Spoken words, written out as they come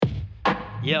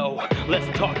Yo,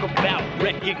 let's talk about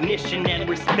recognition and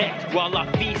respect. While I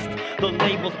feast, the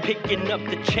label's picking up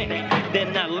the check.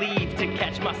 Then I leave to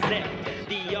catch myself.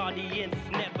 The audience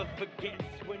never forgets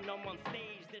when I'm on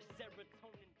stage. There's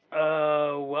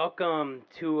serotonin. Welcome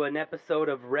to an episode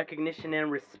of Recognition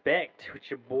and Respect with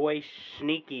your boy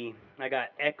Sneaky. I got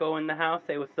Echo in the house.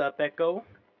 Hey, what's up, Echo?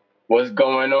 What's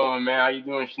going on, man? How you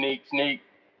doing, Sneak?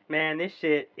 Man, this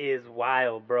shit is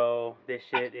wild, bro. This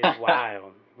shit is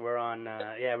wild. We're on,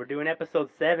 we're doing episode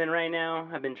 7 right now.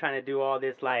 I've been trying to do all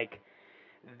this, like,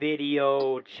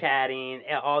 video, chatting,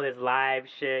 all this live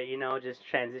shit, you know, just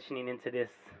transitioning into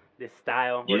this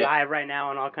style. We're live right now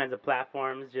on all kinds of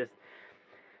platforms, just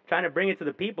trying to bring it to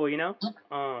the people, you know?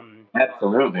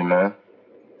 Absolutely, man.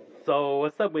 So,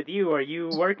 what's up with you? Are you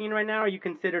working right now? Are you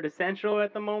considered essential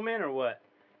at the moment, or what?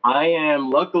 I am.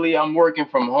 Luckily, I'm working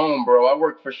from home, bro. I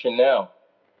work for Chanel.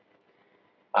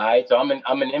 All right, so I'm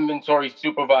an inventory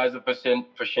supervisor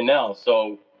for Chanel.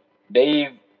 So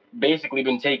they've basically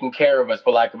been taking care of us,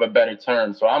 for lack of a better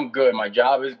term. So I'm good. My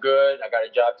job is good. I got a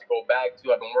job to go back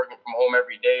to. I've been working from home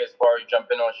every day as far as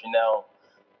jumping on Chanel,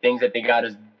 things that they got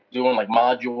us doing, like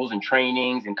modules and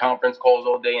trainings and conference calls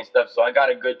all day and stuff. So I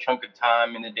got a good chunk of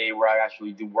time in the day where I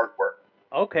actually do work.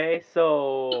 Okay,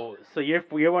 so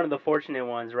you're one of the fortunate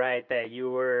ones, right? That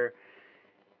you're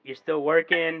still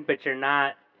working, but you're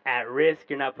not at risk.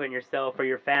 You're not putting yourself or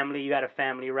your family. You got a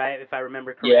family, right? If I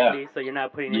remember correctly. Yeah. So you're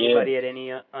not putting anybody at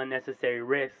any unnecessary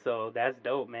risk. So that's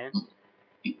dope, man.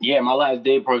 Yeah, my last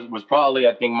day was probably,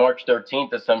 I think, March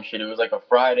 13th or some shit. It was like a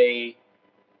Friday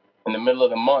in the middle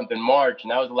of the month in March,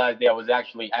 and that was the last day I was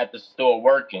actually at the store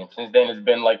working. Since then, it's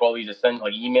been like all these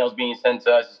like emails being sent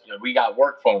to us. We got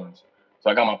work phones.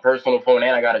 So I got my personal phone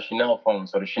and I got a Chanel phone.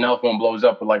 So the Chanel phone blows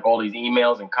up with like all these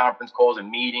emails and conference calls and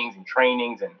meetings and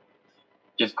trainings and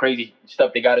just crazy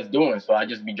stuff they got us doing. So I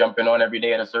just be jumping on every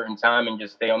day at a certain time and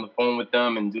just stay on the phone with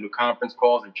them and do the conference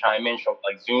calls and chime in, show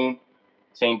like Zoom.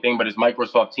 Same thing, but it's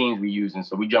Microsoft Teams we using.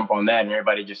 So we jump on that and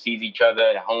everybody just sees each other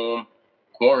at home,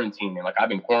 quarantining. Like I've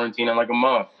been quarantining like a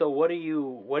month. So what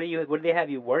do they have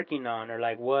you working on, or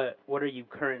like what are you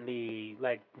currently,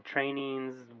 like,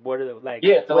 trainings? What are like?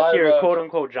 Yeah, what's your quote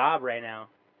unquote job right now?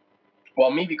 Well,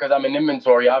 me, because I'm in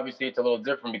inventory, obviously it's a little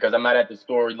different because I'm not at the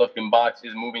store lifting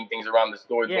boxes, moving things around the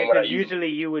store. Yeah, because usually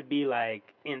you would be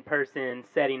like in person,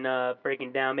 setting up,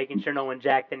 breaking down, making sure no one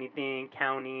jacked anything,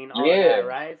 counting, all of that,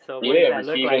 right? So what does that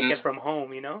look like from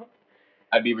home, you know?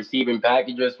 I'd be receiving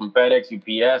packages from FedEx,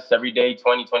 UPS every day,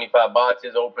 20, 25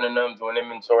 boxes, opening them, doing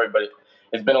inventory. But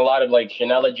it's been a lot of like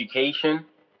Chanel education,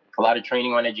 a lot of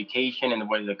training on education and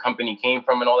where the company came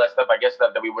from and all that stuff. I guess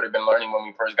stuff that we would have been learning when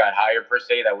we first got hired, per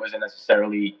se, that wasn't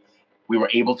necessarily, we were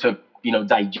able to,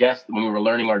 digest when we were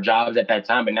learning our jobs at that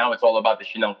time. But now it's all about the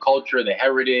Chanel culture, the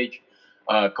heritage,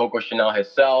 Coco Chanel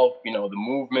herself, the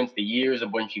movements, the years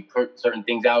of when she put certain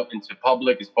things out into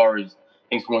public as far as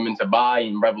things for women to buy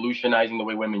and revolutionizing the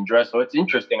way women dress. So it's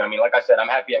interesting. I mean, like I said, I'm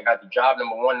happy I got the job,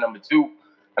 number one. Number two,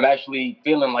 I'm actually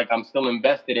feeling like I'm still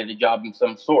invested in a job of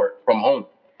some sort from home,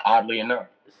 oddly enough.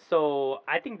 So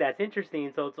I think that's interesting.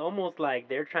 So it's almost like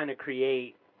they're trying to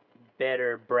create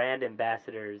better brand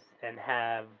ambassadors and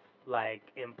have like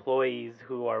employees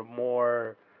who are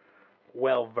more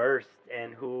well versed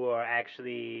and who are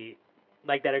actually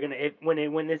like that are gonna,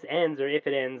 when this ends, or if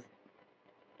it ends,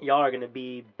 y'all are gonna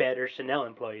be better Chanel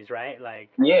employees, right? Like,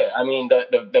 yeah, I mean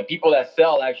the people that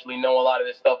sell actually know a lot of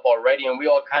this stuff already, and we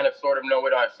all kind of sort of know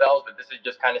it ourselves. But this is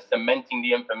just kind of cementing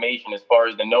the information as far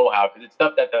as the know-how, because it's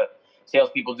stuff that the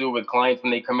salespeople do with clients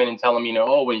when they come in and tell them,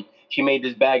 oh, when she made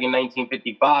this bag in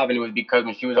 1955, and it was because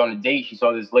when she was on a date, she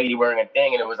saw this lady wearing a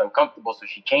thing, and it was uncomfortable, so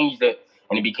she changed it,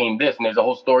 and it became this. And there's a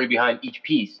whole story behind each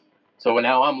piece. So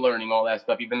now I'm learning all that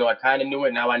stuff, even though I kind of knew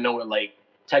it. Now I know it like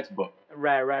textbook.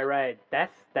 Right.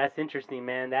 That's interesting,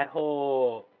 man. That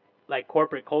whole like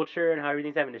corporate culture and how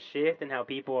everything's having to shift and how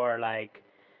people are like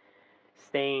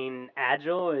staying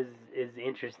agile is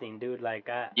interesting, dude. Like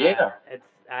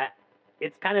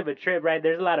it's kind of a trip, right?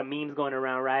 There's a lot of memes going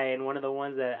around, right? And one of the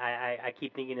ones that I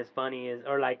keep thinking is funny is,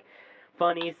 or like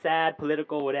funny, sad,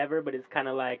 political, whatever, but it's kind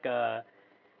of like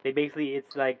they basically,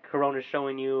 it's like Corona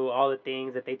showing you all the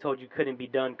things that they told you couldn't be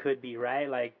done could be, right?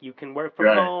 Like you can work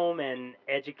from home and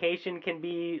education can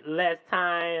be less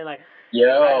time, like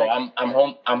right? Like,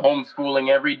 I'm homeschooling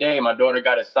every day. My daughter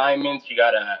got assignments. She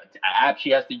got a app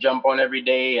she has to jump on every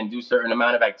day and do certain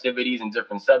amount of activities in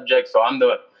different subjects. So I'm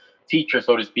the teacher,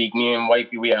 so to speak. Me and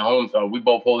wifey, we at home, so we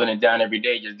both holding it down every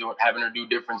day, just having her do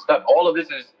different stuff. All of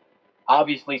this is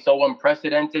obviously so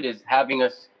unprecedented, is having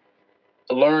us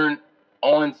learn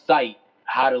on site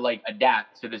how to like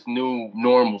adapt to this new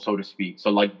normal, so to speak. So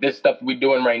like this stuff we're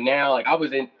doing right now, like I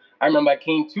I remember I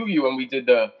came to you and we did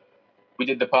the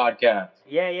podcast.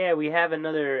 Yeah, we have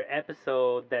another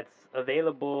episode that's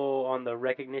available on the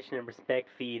Recognition and Respect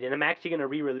feed, and I'm actually gonna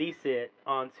re-release it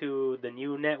onto the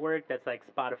new network that's like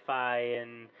Spotify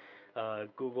and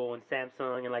Google and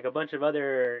Samsung and like a bunch of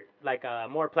other like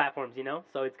more platforms, you know.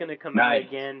 So it's gonna come out Nice.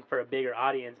 again for a bigger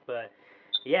audience. But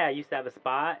yeah, I used to have a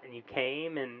spot, and you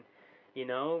came, and you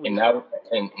know And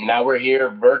we. now we're here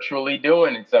virtually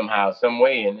doing it somehow, some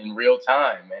way, and in real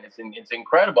time, and it's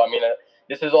incredible. I mean,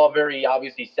 this is all very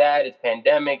obviously sad. It's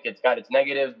pandemic. It's got its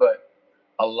negatives, but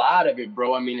a lot of it,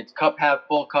 bro. I mean, it's cup half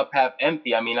full, cup half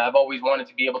empty. I mean, I've always wanted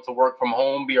to be able to work from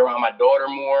home, be around my daughter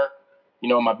more. You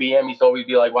know, my BM used to always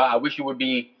be like, "Wow, I wish you would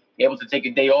be able to take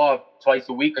a day off twice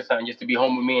a week or something, just to be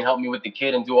home with me and help me with the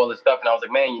kid and do all this stuff." And I was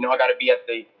like, "Man, you know, I got to be at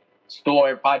the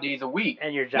store 5 days a week."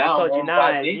 And your job Now I'm told you home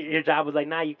nah. 5 days. Your job was like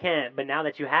nah, you can't. But now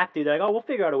that you have to, they're like, oh, we'll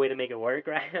figure out a way to make it work,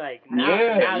 right? Like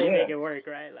now they make it work,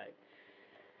 right? Like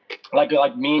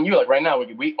me and you, like right now,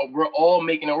 we're all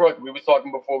making it work. We were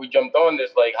talking before we jumped on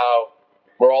this, like how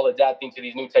we're all adapting to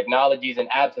these new technologies and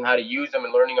apps and how to use them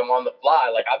and learning them on the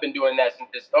fly. Like I've been doing that since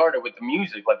this started with the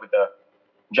music, like with the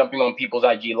jumping on people's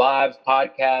IG lives,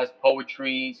 podcasts,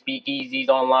 poetry, speakeasies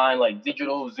online, like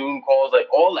digital Zoom calls, like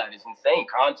all that is insane.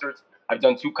 Concerts. I've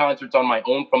done 2 concerts on my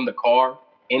own from the car,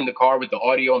 in the car with the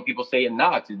audio, and people say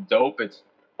it's dope. It's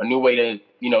a new way to,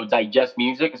 digest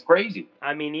music. It's crazy.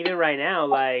 I mean, even right now,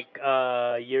 like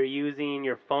you're using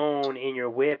your phone in your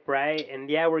whip, right? And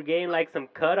yeah, we're getting like some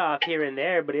cutoff here and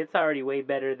there, but it's already way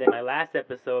better than my last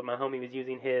episode. My homie was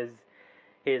using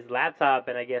his laptop,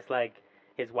 and I guess like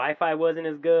his Wi-Fi wasn't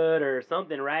as good or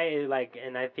something, right? Like,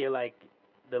 and I feel like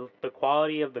the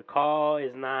quality of the call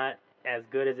is not as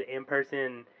good as an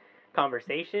in-person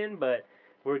conversation, but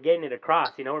we're getting it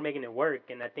across. You know, we're making it work,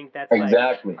 and I think that's like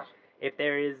Exactly. if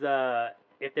there is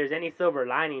if there's any silver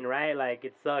lining, right? Like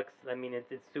it sucks. I mean,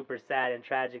 it's super sad and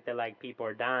tragic that like people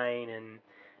are dying and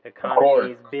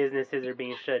economies, businesses are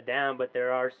being shut down, but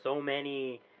there are so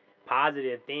many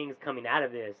positive things coming out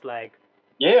of this. Like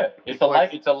yeah, it's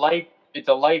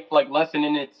a life like lesson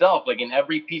in itself. Like in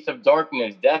every piece of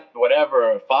darkness, death,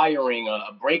 whatever, a firing,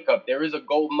 a breakup, there is a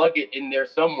gold nugget in there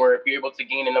somewhere if you're able to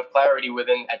gain enough clarity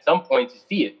within at some point to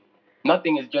see it.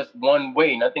 Nothing is just one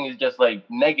way. Nothing is just like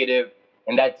negative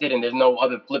and that's it. And there's no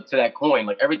other flip to that coin.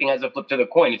 Like everything has a flip to the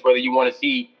coin. It's whether you want to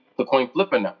see the coin flip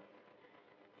or not.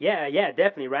 yeah,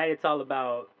 definitely, right? It's all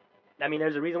about. I mean,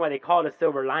 there's a reason why they call it a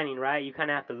silver lining, right? You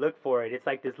kind of have to look for it. It's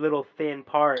like this little thin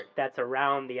part that's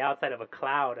around the outside of a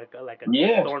cloud, like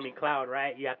a stormy cloud,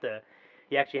 right? You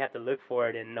actually have to look for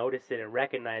it and notice it and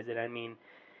recognize it. I mean,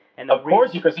 and of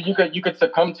course, you could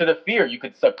succumb to the fear. You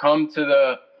could succumb to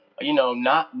the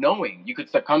not knowing. You could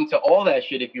succumb to all that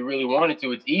shit if you really wanted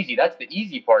to. It's easy. That's the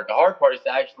easy part. The hard part is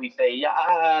to actually say,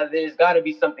 yeah, there's got to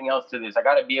be something else to this. I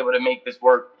got to be able to make this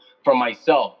work for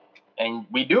myself. And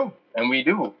we do.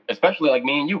 Especially like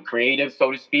me and you, creatives,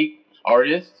 so to speak,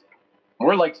 artists.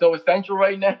 We're like so essential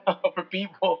right now for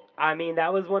people. I mean,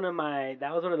 that was one of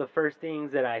the first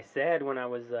things that I said when I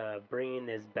was bringing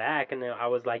this back, and I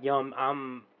was like, yo,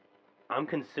 I'm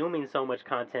consuming so much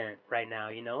content right now,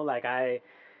 you know, like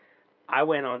I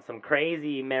went on some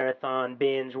crazy marathon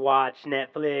binge watch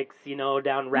Netflix, you know,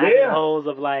 down rabbit holes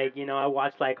of like, you know, I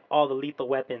watched like all the Lethal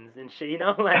Weapons and shit, you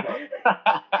know, like,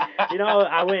 you know,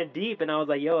 I went deep and I was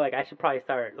like, yo, like I should probably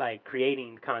start like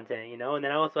creating content, you know, and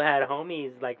then I also had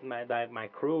homies like my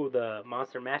crew, the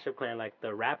Monster Mashup Clan, like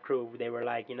the rap crew, they were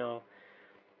like, you know,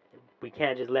 we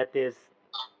can't just let this.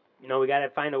 You know, we gotta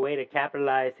find a way to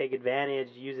capitalize, take advantage,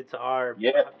 use it to our.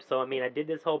 So I mean, I did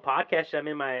this whole podcast. I'm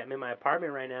in my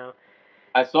apartment right now.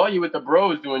 I saw you with the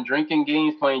bros doing drinking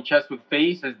games, playing chess with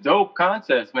face. It's dope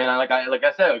concepts, man. Like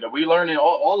I said, we learning.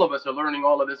 All of us are learning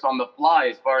all of this on the fly.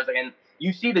 As far as like, and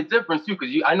you see the difference too,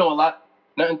 because I know a lot.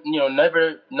 Nothing,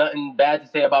 nothing bad to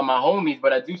say about my homies,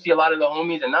 but I do see a lot of the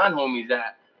homies and non-homies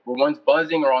that were once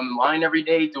buzzing or online every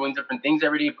day, doing different things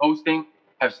every day, posting,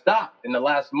 have stopped in the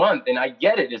last month. And I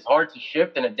get it. It's hard to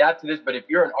shift and adapt to this, but if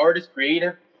you're an artist,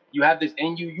 creative, you have this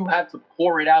in you. You have to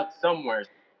pour it out somewhere.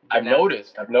 I've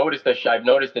noticed the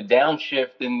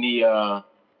downshift in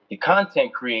the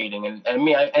content creating, and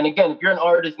and again, if you're an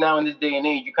artist now in this day and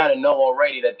age, you kind of know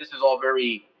already that this is all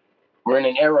we're in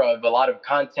an era of a lot of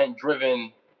content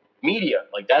driven media,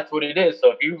 like that's what it is.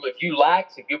 So if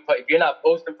you're not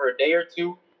posting for a day or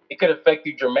two, it could affect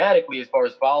you dramatically as far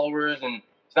as followers, and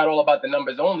it's not all about the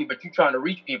numbers only, but you're trying to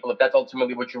reach people if that's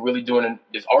ultimately what you're really doing in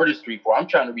this artistry for. I'm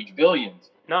trying to reach billions.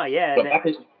 No, yeah, but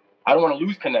I don't want to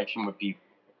lose connection with people.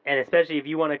 And especially if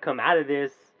you want to come out of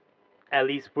this at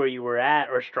least where you were at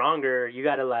or stronger, you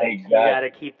gotta you gotta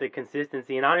keep the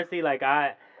consistency. And honestly, like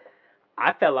I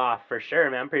I fell off for sure,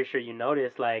 man. I'm pretty sure you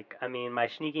noticed. Like, I mean, my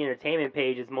Sneaky Entertainment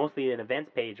page is mostly an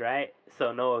events page, right?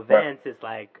 So no Right. events. It's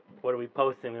like, what are we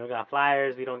posting? We don't got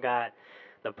flyers. We don't got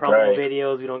the promo Right.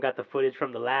 videos. We don't got the footage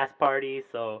from the last party.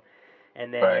 So,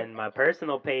 and Right. then my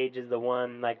personal page is the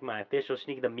one, like my official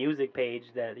Sneaky, the music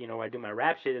page that, where I do my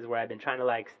rap shit is where I've been trying to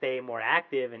like stay more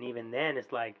active. And even then,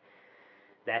 it's like,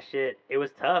 that shit, it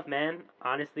was tough, man.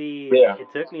 Honestly, Yeah. it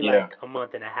took me Yeah. like a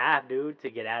month and a half, dude, to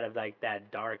get out of like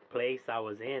that dark place I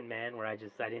was in, man, where I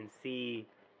didn't see.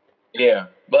 Yeah,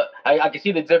 but I can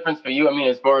see the difference for you. I mean,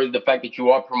 as far as the fact that you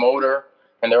are a promoter,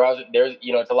 and there's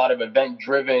it's a lot of event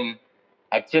driven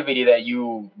activity that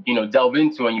you delve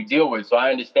into and you deal with. So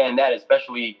I understand that,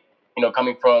 especially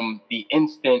coming from the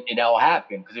instant it all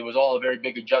happened, because it was all a very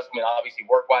big adjustment. Obviously,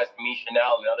 work wise for me,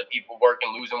 Chanel, and other people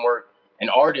working, losing work, and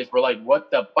artists were like,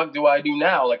 "What the fuck do I do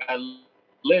now? Like, I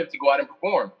live to go out and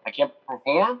perform. I can't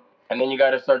perform." And then you got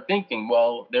to start thinking,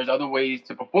 well, there's other ways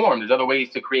to perform. There's other ways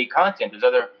to create content. There's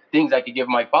other things I could give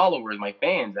my followers, my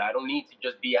fans. I don't need to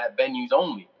just be at venues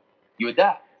only. You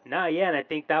adapt. No, yeah, and I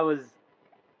think that was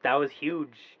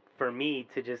huge for me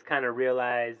to just kind of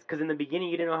realize, because in the beginning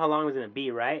you didn't know how long it was gonna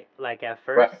be, right? Like at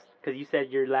first, Right. because you said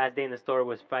your last day in the store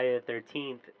was Friday the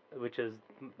 13th, which was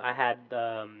I had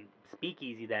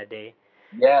Speakeasy that day,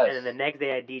 and Yes. then the next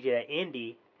day I DJ at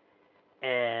Indie,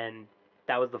 and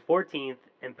that was the 14th,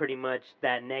 and pretty much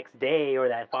that next day or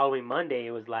that following Monday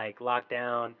it was like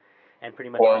lockdown, and pretty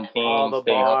much all Quarantine, the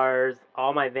stay home. bars,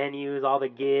 all my venues, all the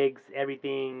gigs,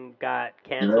 everything got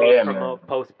canceled, Yeah, man.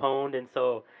 postponed, and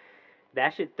so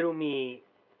that shit threw me,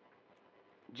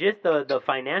 just the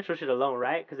financial shit alone,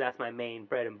 right? Because that's my main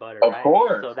bread and butter, Of right?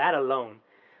 course. So that alone,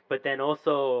 but then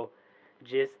also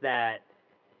just that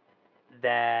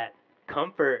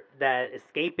comfort, that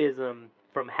escapism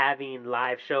from having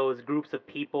live shows, groups of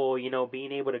people,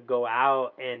 being able to go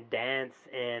out and dance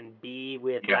and be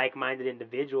with Yeah. like-minded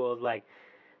individuals. Like,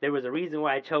 there was a reason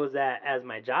why I chose that as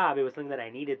my job. It was something that I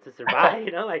needed to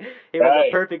survive, like it was a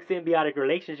Right. perfect symbiotic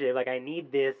relationship. Like, I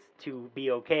need this to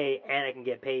be okay and I can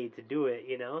get paid to do it.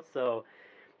 So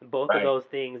both of Right. those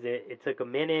things, it took a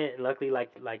minute, and luckily,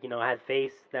 I had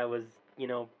Face that was,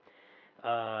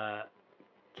 uh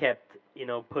kept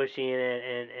pushing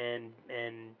and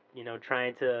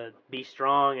trying to be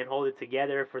strong and hold it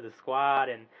together for the squad,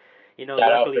 and Shout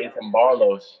out luckily, Faith and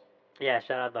Barlow's. yeah,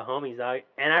 shout out the homies, dog.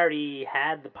 And I already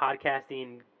had the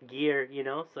podcasting gear,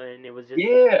 so, and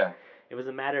Yeah. it was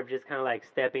a matter of just kind of like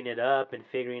stepping it up and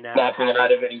figuring out Snapping how to.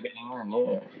 out of it and getting in.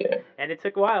 Yeah. Yeah. And it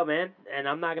took a while, man, and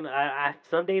I'm not gonna, I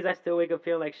some days I still wake up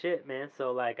feeling like shit, man,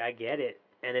 so like I get it.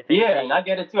 And if Yeah, anything, and I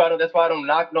get it too. That's why I don't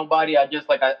knock nobody. I just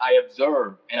I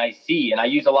observe and I see, and I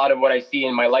use a lot of what I see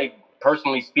in my life,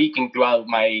 personally speaking, throughout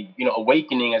my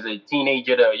awakening as a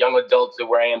teenager to a young adult to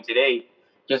where I am today.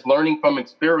 Just learning from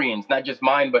experience, not just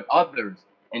mine but others,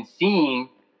 and seeing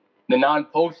the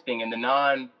non-posting and the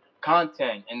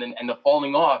non-content and the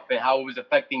falling off and how it was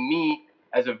affecting me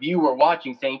as a viewer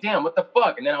watching, saying, "Damn, what the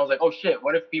fuck?" And then I was like, "Oh shit,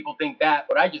 what if people think that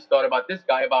what I just thought about this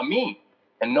guy about me?"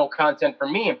 And no content for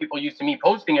me. And people used to me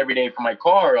posting every day from my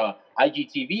car,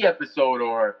 IGTV episode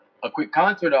or a quick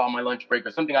concert on my lunch break or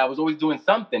something. I was always doing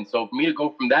something. So for me to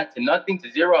go from that to nothing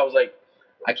to zero, I was like,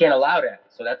 I can't allow that.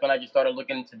 So that's when I just started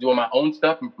looking into doing my own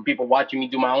stuff. And from people watching me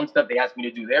do my own stuff, they asked me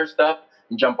to do their stuff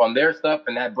and jump on their stuff.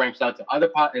 And that branched out to other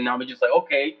pot. And now I'm just like,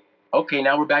 okay,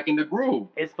 now we're back in the groove.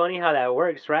 It's funny how that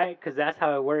works, right? Because that's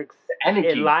how it works Energy.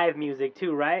 in live music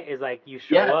too, right? It's like you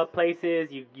show Yes. up places,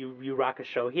 you rock a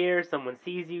show here, someone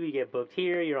sees you, you get booked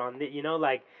here, you're on,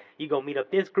 like you go meet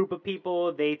up this group of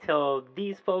people, they tell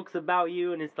these folks about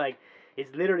you, and it's like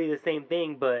it's literally the same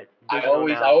thing, but digital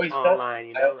online,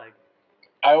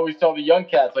 I always tell the young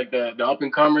cats, like the up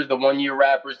and comers, the 1 year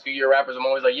rappers, 2 year rappers, I'm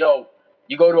always like, yo,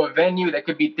 you go to a venue, there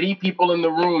could be 3 people in the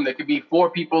room, there could be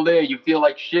 4 people there, you feel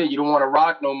like shit, you don't want to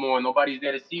rock no more, nobody's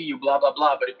there to see you, blah, blah,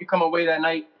 blah. But if you come away that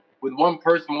night with one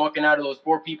person walking out of those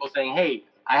 4 people saying, hey,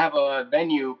 I have a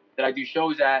venue that I do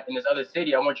shows at in this other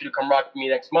city, I want you to come rock with me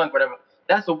next month, whatever,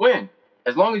 that's a win.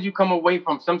 As long as you come away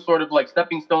from some sort of like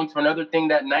stepping stone to another thing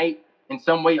that night, in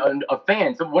some way, a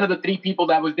fan, so one of the 3 people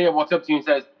that was there walks up to you and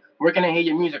says, where can I hear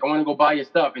your music? I want to go buy your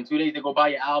stuff. In 2 days, they go buy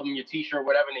your album, your T-shirt,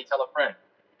 whatever, and they tell a friend.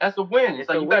 That's a win. It's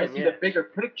like you got to see the bigger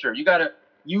picture. You got to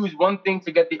use one thing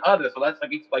to get the other. So that's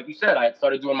like you said, I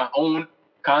started doing my own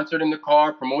concert in the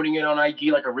car, promoting it on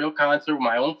IG like a real concert with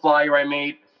my own flyer I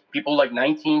made. People like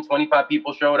 19, 25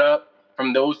 people showed up.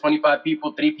 From those 25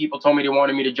 people, 3 people told me they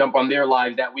wanted me to jump on their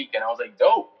lives that weekend. I was like,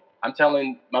 dope. I'm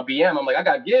telling my BM, I'm like, I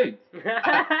got gigs.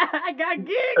 I got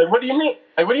gigs. Like, what do you mean?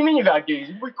 Like, what do you mean you got gigs?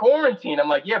 We're quarantined. I'm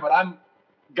like, yeah, but I'm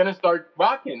gonna start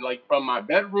rocking, like from my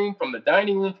bedroom, from the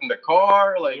dining room, from the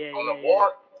car, like Yeah, on yeah, the yeah.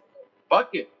 walk. Fuck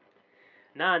it.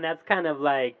 No, and that's kind of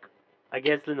like, I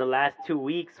guess in the last 2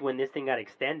 weeks when this thing got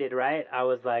extended, right? I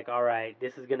was like, all right,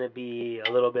 this is gonna be a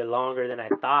little bit longer than I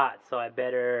thought, so I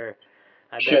better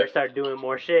Shift. start doing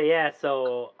more shit. Yeah,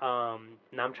 so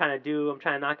now I'm trying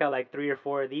to knock out like 3 or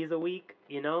 4 of these a week.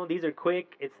 You know, these are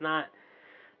quick. It's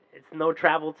no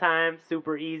travel time,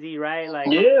 super easy, right? Like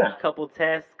Yeah. couple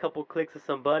tests, couple clicks of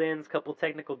some buttons, couple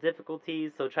technical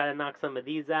difficulties. So try to knock some of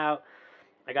these out.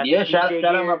 I got the Yeah, DJ shout out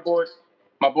gear.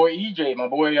 my boy EJ, my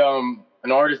boy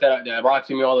an artist that rocks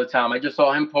with me all the time. I just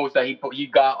saw him post that he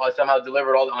got somehow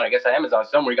delivered all on I guess on Amazon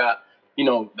somewhere. He got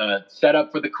the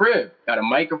setup for the crib, got a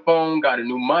microphone, got a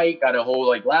new mic, got a whole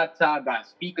like laptop, got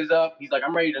speakers up. He's like,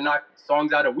 I'm ready to knock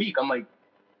songs out a week. I'm like,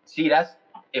 see, that's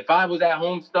if I was at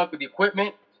home stuck with the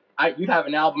equipment, you'd have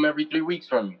an album every 3 weeks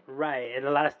from me. Right, and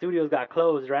a lot of studios got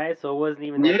closed, right? So it wasn't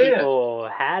even that Yeah. people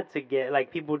had to get like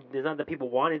people. It's not that people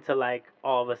wanted to like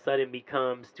all of a sudden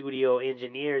become studio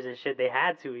engineers and shit. They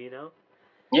had to, you know.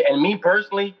 Yeah, and me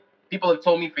personally, people have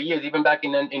told me for years, even back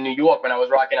in New York when I was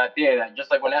rocking out there, that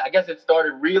just like when I guess it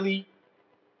started really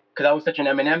because I was such an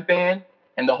Eminem fan,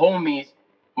 and the homies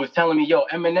was telling me, yo,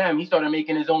 Eminem, he started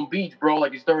making his own beats, bro.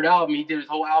 Like his third album, he did his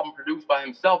whole album produced by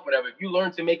himself, whatever. If you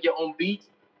learn to make your own beats,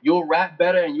 you'll rap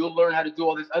better and you'll learn how to do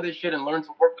all this other shit and learn to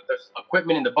work with the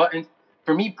equipment and the buttons.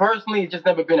 For me personally, it's just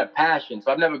never been a passion,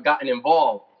 so I've never gotten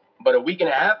involved. But a week and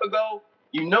a half ago,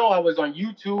 I was on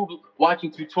YouTube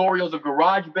watching tutorials of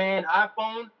GarageBand,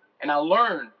 iPhone, and I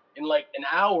learned in like an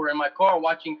hour in my car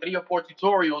watching 3 or 4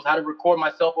 tutorials how to record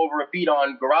myself over a beat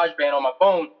on GarageBand on my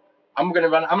phone. I'm gonna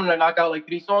knock out like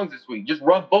 3 songs this week. Just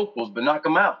rough vocals, but knock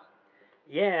them out.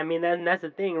 Yeah, I mean that's the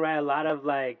thing, right? A lot of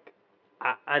like,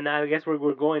 and I guess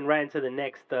we're going right into the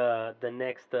next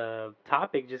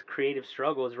topic, just creative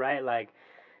struggles, right? Like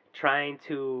trying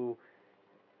to.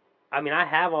 I mean, I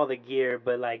have all the gear,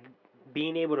 but like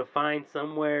being able to find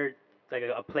somewhere like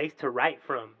a place to write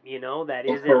from, you know,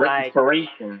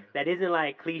 Inspiration. that isn't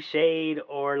like cliched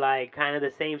or like kind of the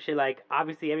same shit. Like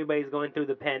obviously everybody's going through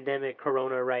the pandemic,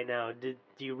 Corona right now. Do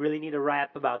you really need to rap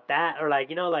about that or like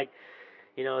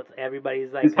it's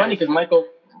everybody's like It's kind funny of because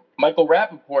Michael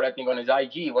Rappaport, I think on his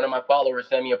IG, one of my followers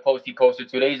sent me a post he posted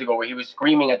 2 days ago where he was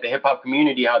screaming at the hip hop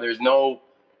community how there's no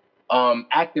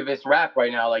activist rap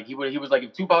right now. Like he was like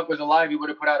if Tupac was alive, he would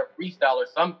have put out a freestyle or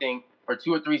something or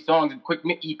 2 or 3 songs, a quick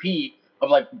EP of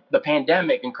like the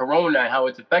pandemic and Corona and how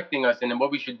it's affecting us and then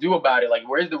what we should do about it. Like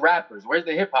where's the rappers? Where's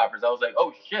the hip hoppers? I was like,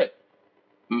 oh shit,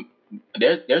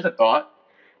 there's a thought.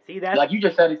 see that's Like you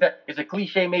just said, it's a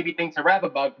cliche maybe thing to rap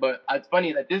about, but it's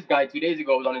funny that this guy 2 days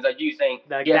ago was on his IG saying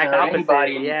the he hasn't exact heard opposite.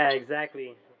 anybody. Yeah,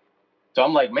 exactly. So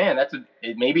I'm like, man,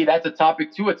 maybe that's a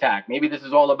topic to attack. Maybe this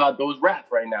is all about those raps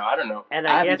right now. I don't know. And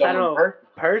I I haven't guess I done don't one know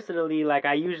personally, like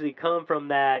I usually come from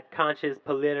that conscious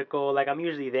political, like I'm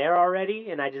usually there already,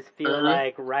 and I just feel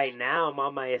like right now I'm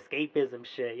on my escapism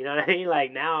shit. You know what I mean?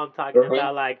 Like now I'm talking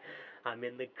about like I'm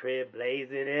in the crib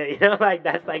blazing it. You know, like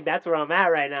that's where I'm at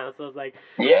right now. So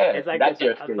Yeah, it's like that's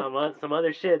your escape. some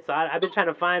other shit. So I've been trying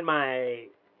to find my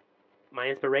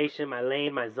inspiration, my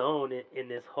lane, my zone in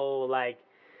this whole like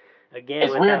again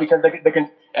It's weird because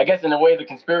I guess in a way the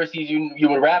conspiracies you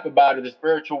would rap about or the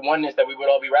spiritual oneness that we would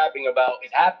all be rapping about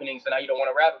is happening. So now you don't want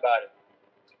to rap about it,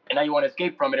 and now you want to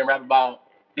escape from it and rap about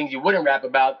things you wouldn't rap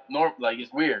about. Like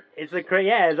it's weird. It's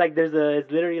it's like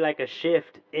it's literally like a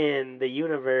shift in the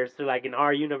universe, or like in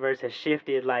our universe has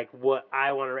shifted like what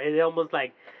I want to. It almost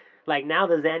like now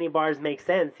the Zanny bars make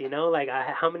sense, you know? Like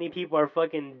how many people are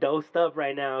fucking dosed up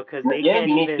right now because they Yeah, can't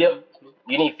even.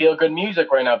 you need feel good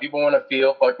music right now. People want to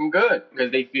feel fucking good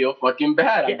because they feel fucking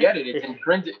bad. I get it. It's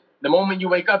intrinsic. The moment you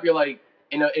wake up, you're like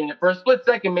in the first split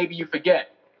second, maybe you forget,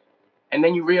 and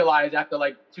then you realize after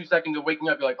like 2 seconds of waking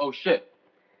up, you're like, oh shit.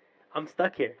 I'm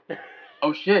stuck here.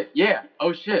 Oh shit, yeah.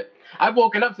 Oh shit. I've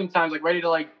woken up sometimes like ready to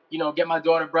like, get my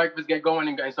daughter breakfast, get going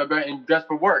and start going and dress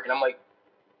for work. And I'm like,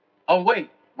 oh wait,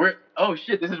 oh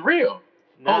shit, this is real.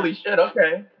 Nah. Holy shit,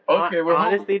 okay. Okay, we're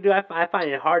honestly, dude, I find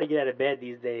it hard to get out of bed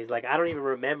these days. Like I don't even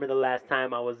remember the last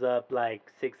time I was up like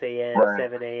 6 a.m., right.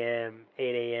 7 a.m.,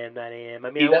 8 a.m., 9 a.m. I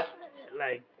mean,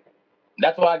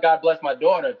 that's why God bless my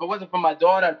daughter. If it wasn't for my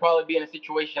daughter, I'd probably be in a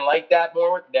situation like that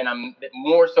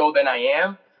more so than I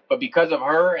am. But because of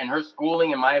her and her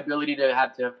schooling and my ability to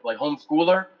have to like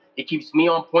homeschool her, it keeps me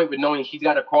on point with knowing she's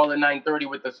got to call at 9:30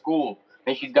 with the school.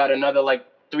 Then she's got another like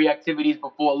 3 activities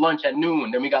before lunch at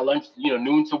noon. Then we got lunch,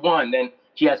 noon to 1. Then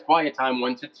she has quiet time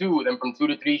 1 to 2. Then from 2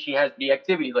 to 3 she has the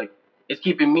activities. Like it's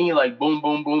keeping me like boom,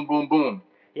 boom, boom, boom, boom.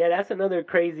 Yeah, that's another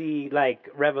crazy like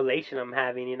revelation I'm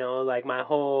having, you know, like my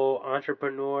whole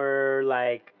entrepreneur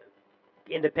like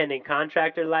independent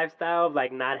contractor lifestyle, of,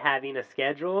 like not having a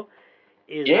schedule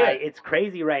is Yeah, like it's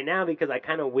crazy right now because I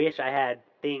kind of wish I had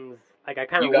things like I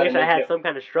kind you of got to wish I make had it. some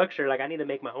kind of structure. Like I need to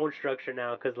make my own structure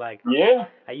now cuz like Yeah,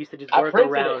 I used to just I work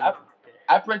printed it. around.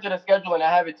 I printed a schedule and I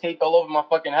have it taped all over my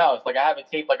fucking house. Like I have it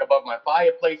taped like above my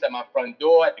fireplace, at my front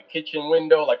door, at the kitchen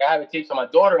window. Like I have it taped so my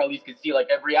daughter at least can see like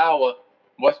every hour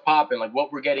what's popping, like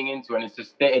what we're getting into. And it's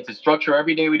a structure.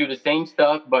 Every day we do the same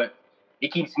stuff, but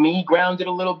it keeps me grounded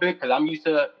a little bit because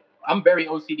I'm very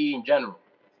OCD in general.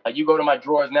 Like you go to my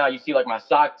drawers now, you see like my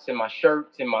socks and my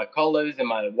shirts and my colors and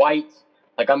my whites.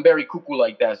 Like I'm very cuckoo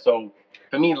like that. So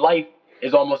for me, life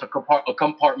is almost a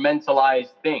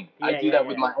compartmentalized thing. I Yeah, do yeah, that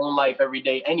with yeah. my own life every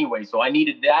day anyway. So I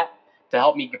needed that to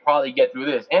help me probably get through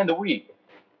this and the weed.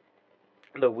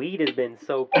 The weed has been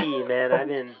so key, man. I've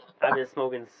been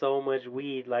smoking so much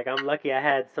weed. Like I'm lucky I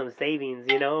had some savings,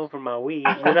 you know, from my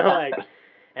weed, you know, like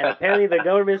and apparently the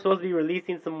government's supposed to be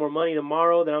releasing some more money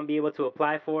tomorrow that I'm be able to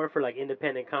apply for like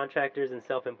independent contractors and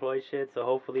self-employed shit. So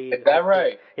hopefully Is that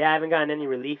right? yeah, I haven't gotten any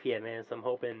relief yet, man. So I'm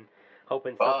hoping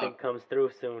something Fuck. comes through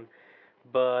soon.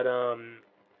 But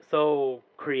so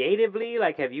creatively,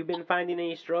 like have you been finding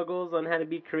any struggles on how to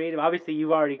be creative? Obviously,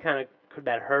 you've already kind of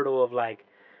that hurdle of like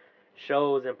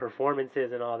shows and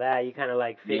performances and all that. You kind of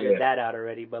like figured Yeah. that out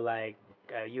already, but like,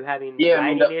 are you having Yeah. I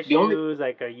mean, writing the only issues?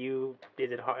 Like,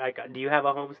 is it hard? Like, do you have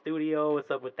a home studio?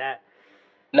 What's up with that?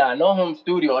 Nah, no home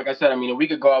studio. Like I said, I mean, a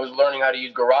week ago I was learning how to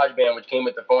use GarageBand, which came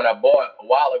with the phone I bought a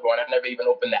while ago, and I never even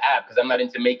opened the app because I'm not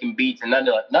into making beats and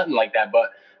nothing like that. But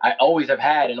I always have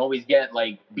had and always get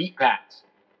like beat packs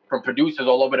from producers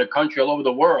all over the country, all over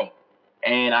the world,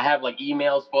 and I have like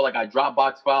emails full, like I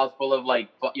Dropbox files full of like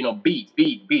beats,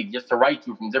 just to write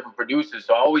to from different producers.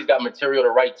 So I always got material to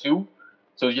write to.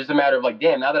 So it's just a matter of like,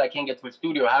 damn, now that I can't get to a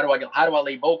studio, how do I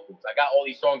lay vocals? I got all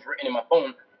these songs written in my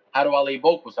phone. How do I lay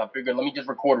vocals? So I figured let me just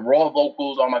record raw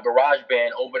vocals on my GarageBand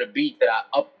over the beat that I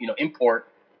import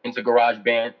into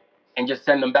GarageBand and just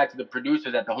send them back to the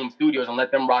producers at the home studios and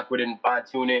let them rock with it and fine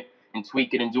tune it and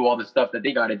tweak it and do all the stuff that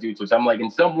they got to do to it. So I'm like, in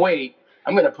some way,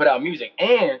 I'm gonna put out music.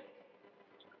 And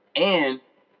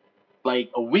like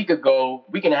a week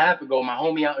and a half ago, my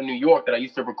homie out in New York that I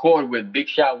used to record with, Big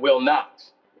Shot Will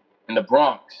Knox in the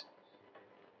Bronx,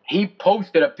 he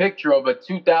posted a picture of a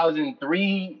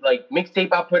 2003 like mixtape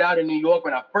I put out in New York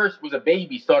when I first was a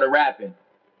baby, started rapping,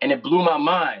 and it blew my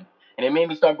mind. And it made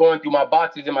me start going through my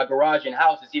boxes in my garage and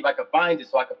house to see if I could find it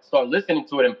so I could start listening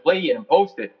to it and play it and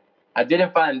post it. I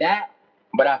didn't find that,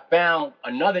 but I found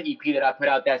another EP that I put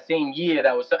out that same year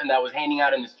that was something that I was handing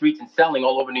out in the streets and selling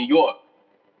all over New York.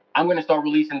 I'm gonna start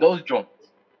releasing those joints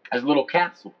as little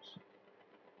capsules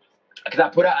because I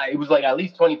put out it was like at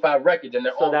least 25 records and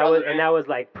they're So all relevant. that was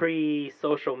like pre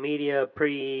social media,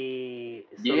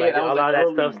 so Yeah, like that a was like lot of that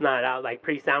early. stuff's not out, like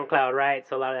pre SoundCloud, right?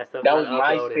 So a lot of that stuff's That not was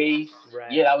uploaded, MySpace.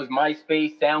 right? Yeah, that was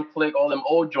MySpace, SoundClick, all them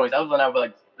old joints. That was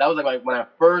like when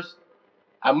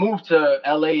I moved to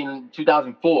LA in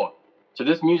 2004. So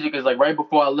this music is like right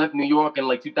before I left New York in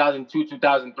like 2002,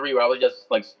 2003, where I was just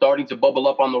like starting to bubble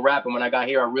up on the rap. And when I got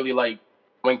here, I really like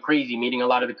went crazy, meeting a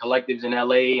lot of the collectives in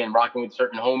LA and rocking with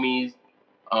certain homies.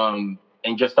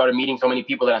 And just started meeting so many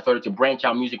people that I started to branch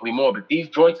out musically more. But these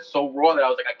joints are so raw that I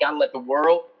was like, I gotta let the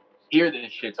world hear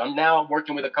this shit. So I'm now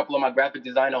working with a couple of my graphic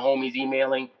designer homies,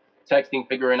 emailing, texting,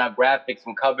 figuring out graphics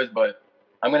and covers. But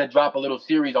I'm gonna drop a little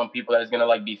series on people that is gonna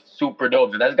like be super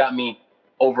dope. So that's got me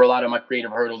over a lot of my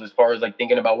creative hurdles as far as like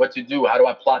thinking about what to do. How do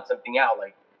I plot something out?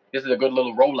 Like this is a good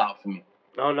little rollout for me.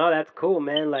 Oh no, that's cool,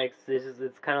 man. Like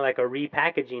it's kind of like a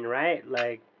repackaging, right?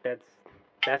 Like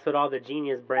that's what all the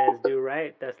genius brands do,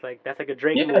 right? That's like a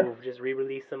Drake Yeah. move, just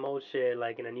re-release some old shit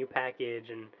like in a new package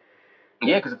and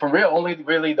Yeah, because for real, only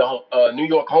really the New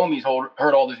York homies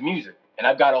heard all this music. And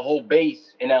I've got a whole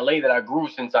base in LA that I grew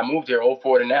since I moved here,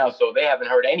 '04 to now. So they haven't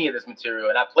heard any of this material.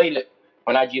 And I played it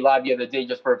on IG Live the other day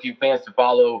just for a few fans to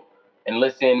follow and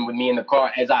listen with me in the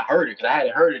car as I heard it, because I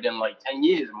hadn't heard it in like 10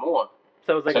 years or more.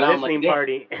 so it's like So a now I'm like, listening damn.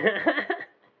 party.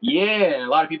 Yeah, and a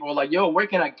lot of people were like, yo, where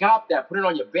can I cop that? Put it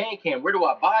on your Bandcamp. Where do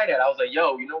I buy that? I was like,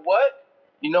 yo, you know what?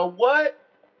 You know what?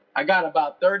 I got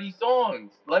about 30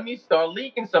 songs. Let me start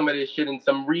leaking some of this shit in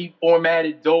some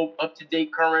reformatted, dope,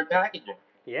 up-to-date, current packaging.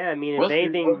 Yeah, I mean, if We'll see.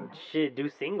 anything, shit, do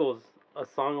singles, a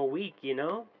song a week, you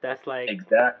know? That's like,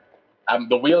 Exactly.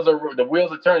 The wheels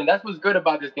are turning. That's what's good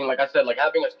about this thing. Like I said, like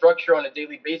having a structure on a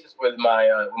daily basis with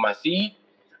my seed,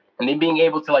 and then being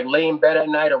able to like lay in bed at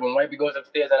night or when wifey goes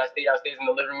upstairs and I stay downstairs in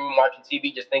the living room watching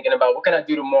TV, just thinking about what can I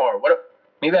do tomorrow.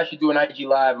 Maybe I should do an IG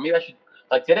live. Maybe I should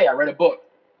like today. I read a book.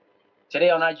 today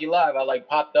on IG Live, I like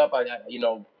popped up,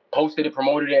 posted it,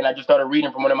 promoted it, and I just started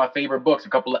reading from one of my favorite books, a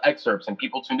couple of excerpts, and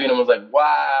people tuned in and was like,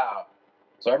 wow.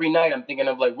 So every night I'm thinking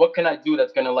of like, what can I do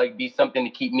that's gonna like be something to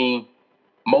keep me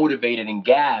motivated and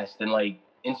gassed and like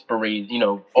inspired,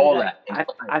 all that.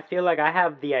 I feel like I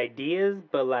have the ideas,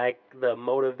 but like the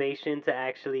motivation to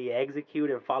actually execute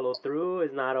and follow through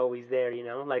is not always there, you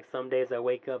know? Like some days I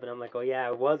wake up and I'm like, oh yeah,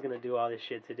 I was gonna do all this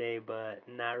shit today, but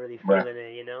not really feeling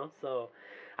it, you know? So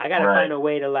I gotta find a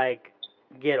way to like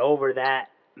get over that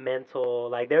mental,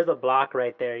 like there's a block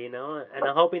right there, you know? And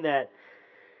I'm hoping that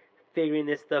figuring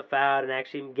this stuff out and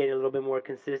actually getting a little bit more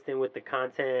consistent with the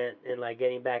content and like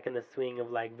getting back in the swing of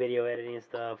like video editing and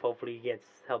stuff hopefully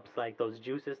helps like those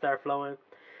juices start flowing.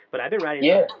 But I've been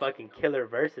writing some fucking killer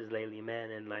verses lately,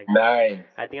 man, and like nice.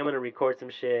 I think I'm gonna record some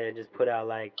shit and just put out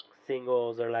like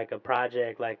singles or like a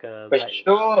project like a for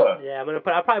sure. Yeah,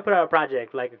 I'll probably put out a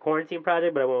project like a quarantine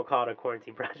project, but I won't call it a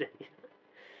quarantine project.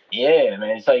 Yeah,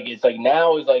 man. It's like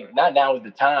now is like not now is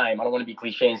the time. I don't want to be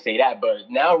cliche and say that, but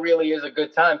now really is a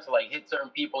good time to like hit certain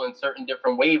people in certain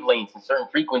different wavelengths and certain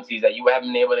frequencies that you haven't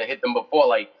been able to hit them before.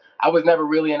 Like I was never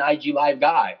really an IG Live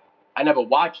guy. I never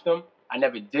watched them. I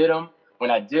never did them.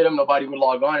 When I did them, nobody would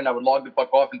log on, and I would log the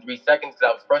fuck off in 3 seconds because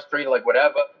I was frustrated, like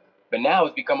whatever. But now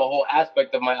it's become a whole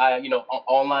aspect of my,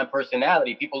 online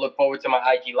personality. People look forward to my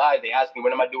IG Live. They ask me,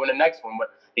 when am I doing the next one?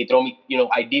 They throw me,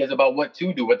 ideas about what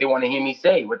to do, what they want to hear me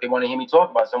say, what they want to hear me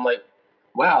talk about. So I'm like,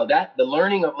 wow, the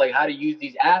learning of like how to use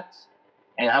these apps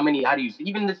and how to use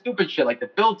even the stupid shit like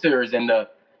the filters and the,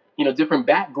 different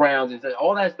backgrounds and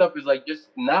all that stuff is like just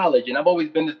knowledge. And I've always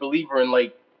been this believer in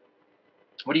like,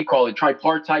 what do you call it?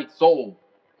 Tripartite soul.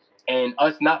 And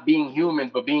us not being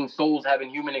humans, but being souls having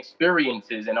human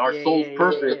experiences, and our soul's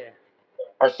purpose. Yeah.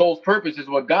 Our soul's purpose is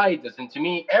what guides us. And to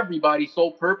me, everybody's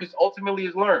soul purpose ultimately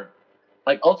is learn.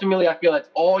 Like ultimately, I feel that's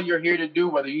all you're here to do.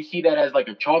 Whether you see that as like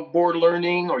a chalkboard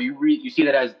learning, or you see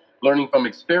that as learning from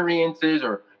experiences,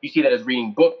 or you see that as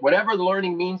reading book, whatever the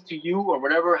learning means to you, or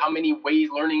whatever how many ways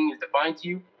learning is defined to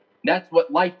you, that's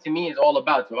what life to me is all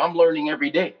about. So I'm learning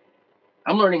every day.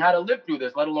 I'm learning how to live through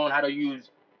this, let alone how to use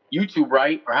YouTube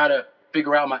right, or how to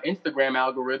figure out my Instagram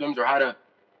algorithms, or how to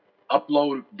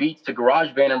upload beats to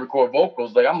GarageBand and record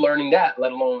vocals. Like I'm learning that,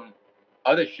 let alone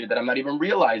other shit that I'm not even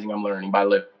realizing I'm learning by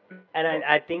living. And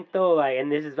I think though, like, and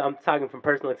this is, I'm talking from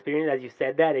personal experience, as you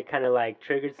said that, it kind of like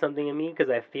triggered something in me, because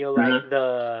I feel like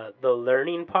the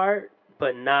learning part,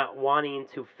 but not wanting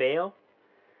to fail.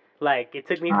 Like it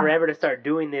took me forever to start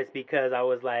doing this because I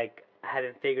was like, I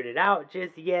haven't figured it out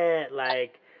just yet.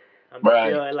 Like I'm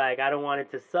still like, I don't want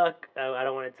it to suck. I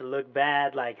don't want it to look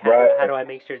bad. Like how do I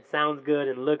make sure it sounds good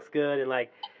and looks good, and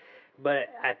like, but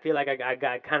I feel like I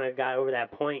got over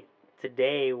that point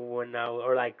today or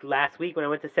like last week when I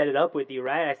went to set it up with you,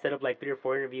 right? I set up like 3 or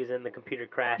 4 interviews and the computer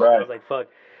crashed. And I was like, fuck.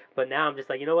 But now I'm just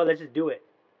like, you know what? Let's just do it.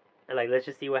 And like, let's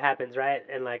just see what happens, right?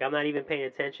 And like, I'm not even paying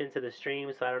attention to the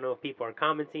stream, so I don't know if people are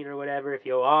commenting or whatever. If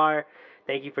you are,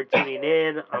 thank you for tuning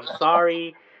in. I'm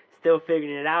sorry. Still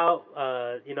figuring it out.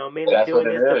 Mainly doing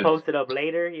this to post it up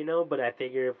later, but I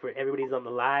figure if everybody's on the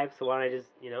live, so why don't I just,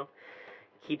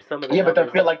 keep some of the but I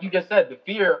feel like you just said, the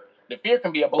fear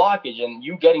can be a blockage, and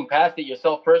you getting past it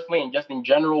yourself personally and just in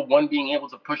general, one being able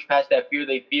to push past that fear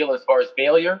they feel as far as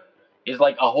failure is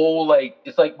like a whole, like,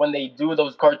 it's like when they do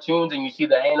those cartoons and you see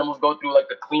the animals go through like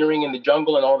a clearing in the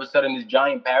jungle and all of a sudden this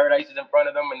giant paradise is in front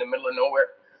of them in the middle of nowhere.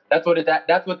 That's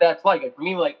what that's like. And for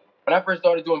me, like when I first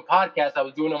started doing podcasts, I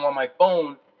was doing them on my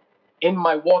phone in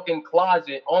my walk-in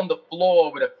closet on the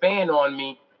floor with a fan on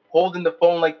me, holding the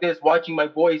phone like this, watching my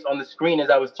voice on the screen as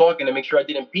I was talking to make sure I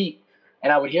didn't peep.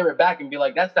 And I would hear it back and be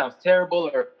like, that sounds terrible,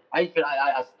 or I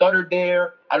stuttered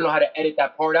there. I don't know how to edit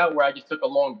that part out where I just took a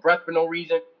long breath for no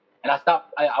reason. And I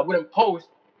stopped. I wouldn't post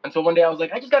until one day I was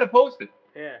like, I just got to post it.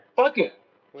 Yeah. Fuck it.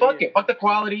 Fuck it. Fuck the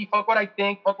quality. Fuck what I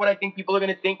think. Fuck what I think people are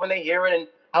going to think when they hear it and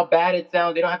how bad it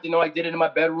sounds. They don't have to know I did it in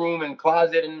my bedroom and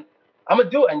closet. And I'm going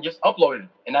to do it and just upload it.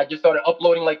 And I just started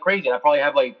uploading like crazy. And I probably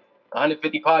have like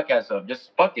 150 podcasts up.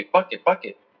 Just fuck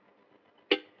it.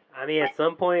 I mean, at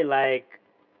some point, like,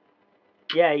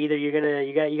 yeah, either you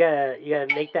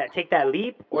gotta take that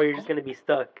leap, or you're just gonna be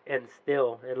stuck and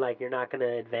still, and like you're not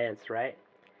gonna advance, right?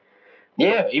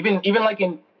 Yeah, even like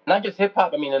in not just hip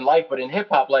hop, I mean in life, but in hip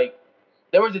hop, like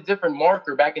there was a different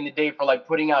marker back in the day for like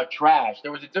putting out trash.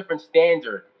 There was a different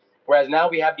standard. Whereas now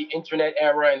we have the internet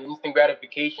era and instant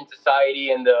gratification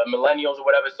society and the millennials or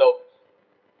whatever. So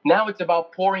now it's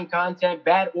about pouring content,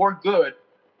 bad or good,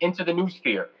 into the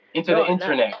newsphere, into the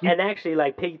internet. And actually,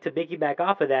 like to piggyback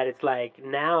off of that, it's like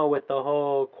now with the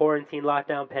whole quarantine,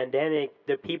 lockdown, pandemic,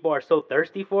 the people are so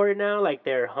thirsty for it now. Like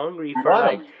they're hungry for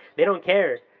like they don't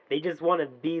care. they just want to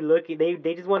be looking.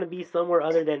 They just want to be somewhere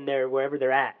other than wherever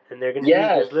they're at, and they're gonna use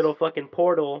Yes. this little fucking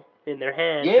portal in their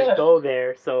hand to Yeah. go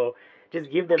there. So just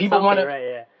give them People something, wanna- right?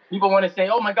 Yeah. People want to say,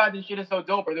 "Oh my God, this shit is so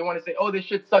dope," or they want to say, "Oh, this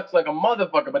shit sucks like a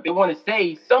motherfucker," but they want to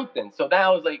say something. So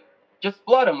now it's like, just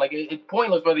flood them. Like it's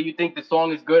pointless whether you think the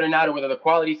song is good or not, or whether the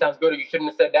quality sounds good, or you shouldn't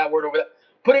have said that word or whatever.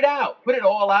 Put it out. Put it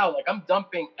all out. Like I'm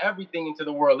dumping everything into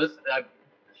the world. This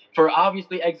for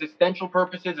obviously existential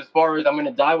purposes. As far as I'm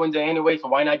gonna die one day anyway, so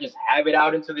why not just have it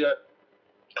out into the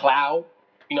cloud?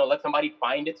 You know, let somebody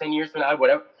find it 10 years from now,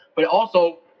 whatever. But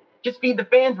also, just feed the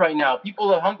fans right now.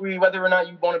 People are hungry, whether or not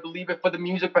you want to believe it, for the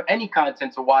music, for any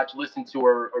content to watch, listen to,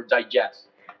 or digest.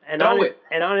 And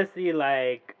honestly,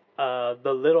 like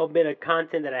the little bit of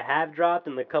content that I have dropped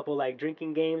and the couple like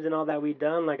drinking games and all that we've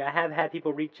done, like I have had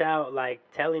people reach out like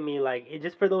telling me like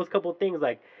just for those couple things,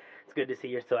 like it's good to see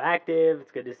you're still active,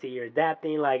 it's good to see you're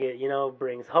adapting, like it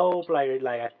brings hope, like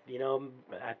I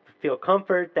feel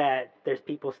comfort that there's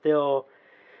people still.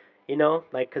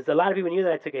 Like, because a lot of people knew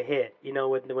that I took a hit,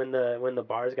 when the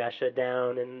bars got shut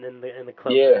down and the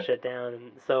clubs got shut down,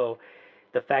 and so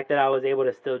the fact that I was able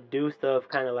to still do stuff,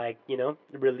 kind of like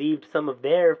relieved some of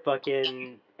their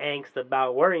fucking angst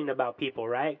about worrying about people,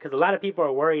 right? Because a lot of people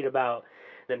are worried about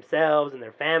themselves and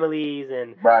their families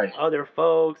and other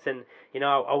folks, and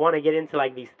I want to get into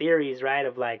like these theories, right,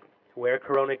 of like where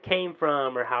Corona came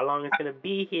from or how long it's gonna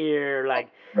be here, like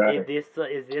is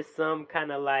this some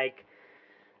kind of like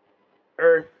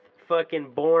Earth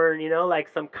fucking born, like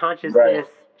some consciousness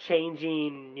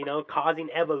changing, causing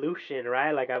evolution,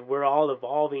 right? Like we're all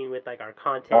evolving with like our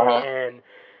content and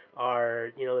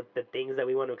our, the things that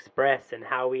we want to express and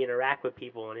how we interact with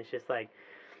people, and it's just like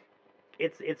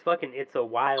it's a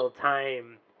wild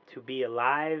time to be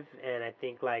alive, and I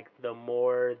think like the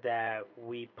more that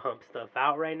we pump stuff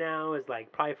out right now is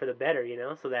like probably for the better,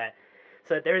 so that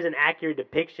there's an accurate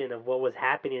depiction of what was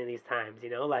happening in these times,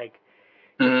 like.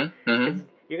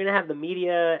 You're gonna have the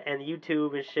media and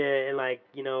YouTube and shit, and like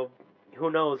who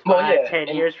knows, 10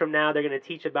 years from now they're gonna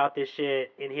teach about this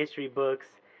shit in history books.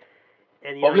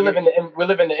 And we live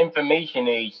in the information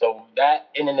age, so that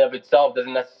in and of itself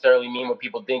doesn't necessarily mean what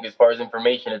people think as far as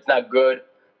information. It's not good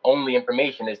only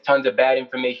information. There's tons of bad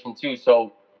information too.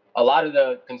 So a lot of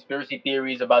the conspiracy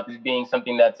theories about this being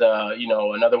something that's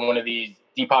another one of these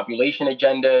depopulation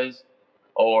agendas,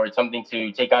 or something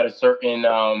to take out a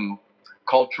certain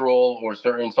cultural or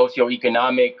certain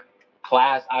socioeconomic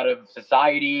class out of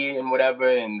society and whatever,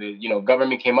 and the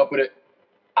government came up with it.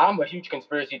 I'm a huge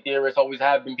conspiracy theorist, always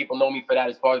have been. People know me for that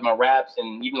as far as my raps,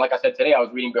 and even like I said today, I was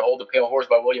reading "Behold the Pale Horse"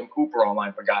 by William Cooper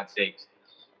online, for God's sakes.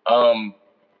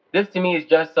 This to me is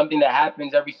just something that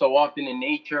happens every so often in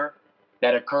nature,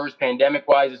 that occurs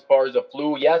pandemic-wise. As far as the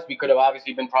flu, yes, we could have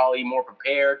obviously been probably more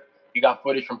prepared. You got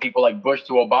footage from people like Bush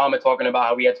to Obama talking about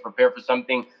how we had to prepare for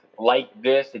something like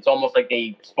this. It's almost like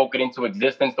they spoke it into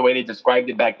existence the way they described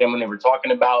it back then when they were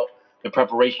talking about the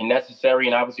preparation necessary.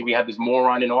 And obviously we have this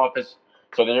moron in office,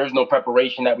 so there's no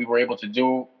preparation that we were able to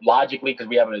do logically because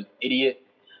we have an idiot.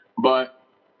 But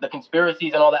the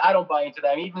conspiracies and all that, I don't buy into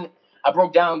that. I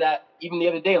broke down that even the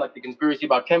other day, like the conspiracy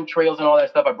about chemtrails and all that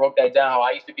stuff. I broke that down, how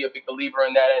I used to be a big believer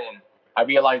in that. And I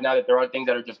realize now that there are things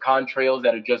that are just contrails,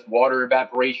 that are just water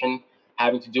evaporation,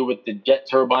 having to do with the jet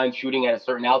turbine shooting at a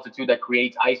certain altitude that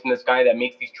creates ice in the sky that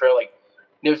makes these trails. Like,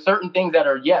 there's certain things that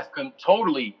are, yes,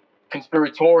 totally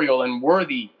conspiratorial and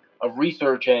worthy of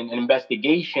research and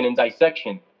investigation and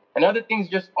dissection. And other things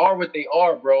just are what they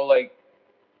are, bro. Like,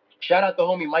 shout out to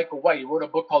homie Michael White. He wrote a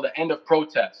book called The End of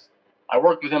Protest. I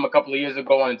worked with him a couple of years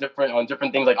ago on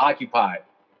different things like Occupy.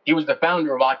 He was the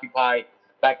founder of Occupy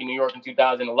back in New York in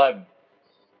 2011.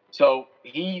 So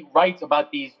he writes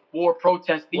about these 4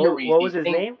 protest theories. What was his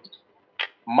name?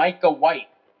 Micah White.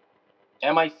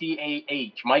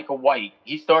 Micah, Micah White.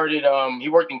 He started, he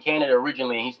worked in Canada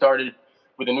originally, and he started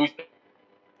with a newspaper.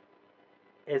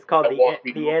 It's called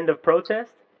The End of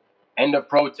Protest? End of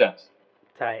Protest.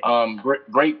 Tight.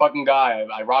 Great fucking guy.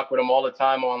 I rock with him all the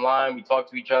time online. We talk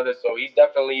to each other. So he's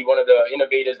definitely one of the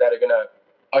innovators that are going to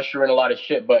usher in a lot of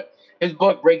shit. But his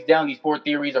book breaks down these 4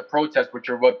 theories of protest, which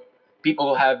are what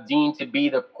people have deemed to be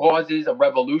the causes of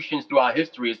revolutions throughout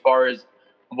history, as far as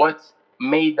what's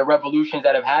made the revolutions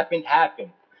that have happened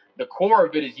happen. The core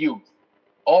of it is youth.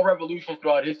 All revolutions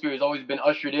throughout history has always been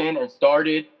ushered in and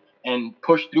started and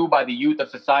pushed through by the youth of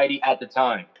society at the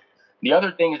time. The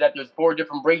other thing is that there's 4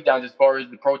 different breakdowns as far as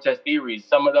the protest theories.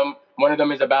 One of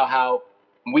them is about how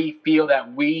we feel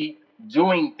that we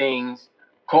doing things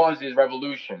causes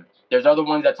revolution. There's other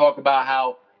ones that talk about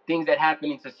how things that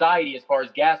happen in society, as far as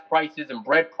gas prices and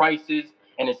bread prices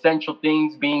and essential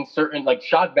things being certain, like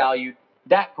shock value,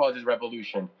 that causes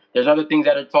revolution. There's other things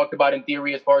that are talked about in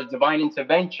theory as far as divine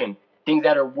intervention, things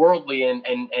that are worldly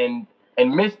and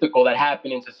mystical that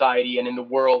happen in society and in the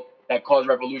world that cause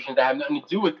revolutions that have nothing to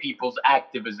do with people's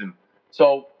activism.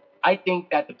 So I think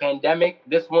that the pandemic,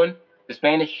 this one, the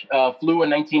Spanish flu in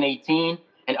 1918,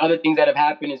 and other things that have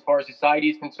happened as far as society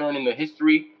is concerned in the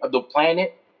history of the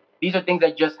planet, these are things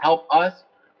that just help us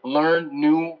learn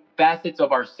new facets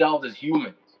of ourselves as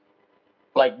humans.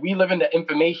 Like, we live in the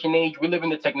information age, we live in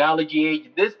the technology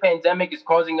age. This pandemic is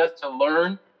causing us to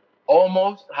learn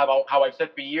almost how I've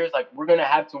said for years, like, we're going to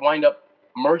have to wind up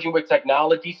merging with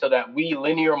technology so that we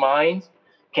linear minds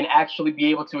can actually be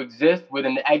able to exist with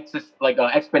an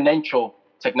exponential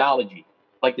technology.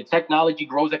 Like, the technology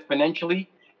grows exponentially,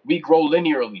 we grow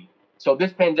linearly. So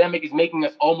this pandemic is making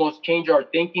us almost change our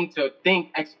thinking to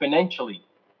think exponentially,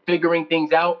 figuring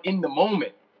things out in the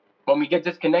moment. When we get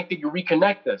disconnected, you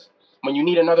reconnect us. When you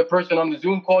need another person on the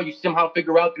Zoom call, you somehow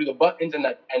figure out through the buttons and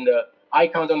the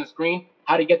icons on the screen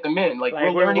how to get them in. Like,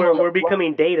 we're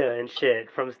becoming data and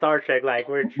shit from Star Trek. Like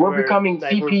we're becoming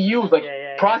like,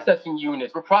 CPUs, processing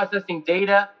units. We're processing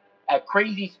data at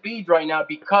crazy speeds right now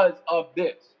because of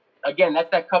this. Again, that's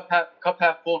that cup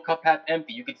half full, cup half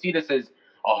empty. You can see this as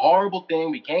a horrible thing.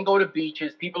 We can't go to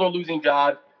beaches. People are losing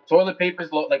jobs. Toilet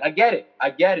paper's low. Like, I get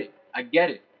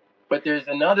it. But there's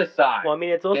another side. Well, I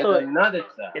mean, it's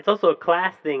also a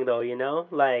class thing, though. You know,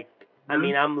 like, I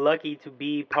mean, I'm lucky to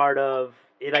be part of.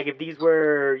 Like, if these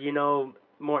were, you know,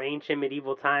 more ancient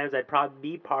medieval times, I'd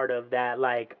probably be part of that,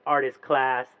 like, artist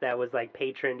class that was, like,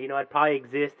 patroned. You know, I'd probably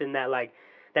exist in that, like,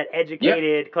 that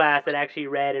educated class that actually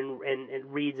read and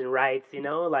reads and writes. You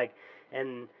know, like,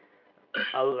 and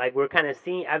like, we're kind of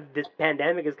seeing this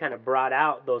pandemic has kind of brought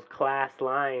out those class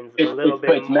lines a little bit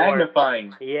more. It's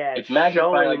magnifying. Yeah, it's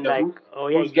magnifying. Like,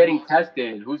 who's getting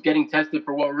tested? Who's getting tested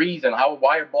for what reason?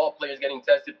 Why are ball players getting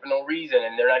tested for no reason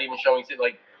and they're not even showing shit?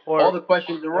 Like, all the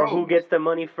questions are wrong. Or who gets the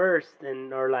money first,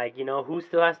 or like, you know, who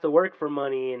still has to work for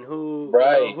money, and who,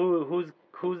 right? You know,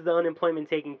 who's the unemployment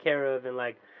taken care of, and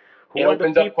like. It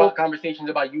opens up conversations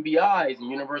about UBIs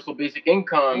and universal basic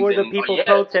incomes. Who are the people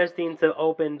protesting to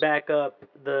open back up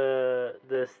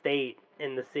the state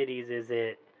in the cities? Is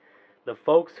it the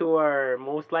folks who are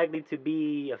most likely to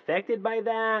be affected by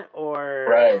that,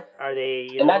 or are they?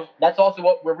 That's also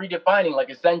what we're redefining, like,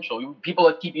 essential.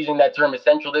 People keep using that term,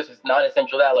 essential this, is not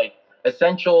essential that. Like,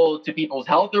 essential to people's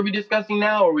health are we discussing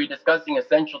now, or are we discussing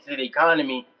essential to the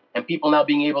economy and people now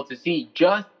being able to see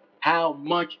just how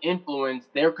much influence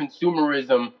their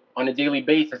consumerism on a daily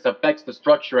basis affects the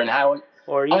structure, and how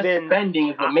even spending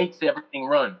is what makes everything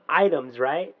run. Items,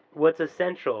 right? What's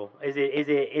essential? Is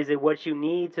it what you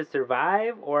need to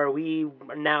survive, or are we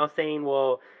now saying,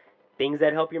 well, things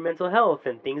that help your mental health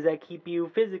and things that keep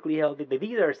you physically healthy,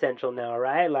 these are essential now,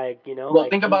 right? Like, you know. Well,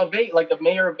 think about Vegas. Like, the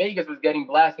mayor of Vegas was getting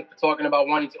blasted for talking about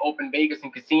wanting to open Vegas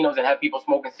and casinos and have people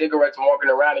smoking cigarettes and walking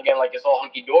around again like it's all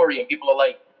hunky dory, and people are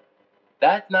like,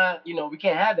 that's not, you know, we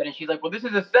can't have that. And she's like, well, this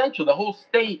is essential. The whole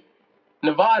state,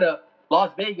 Nevada,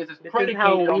 Las Vegas, is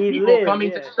predicated on people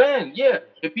coming to spend. Yeah.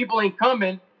 If people ain't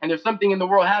coming and there's something in the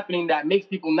world happening that makes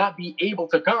people not be able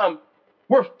to come,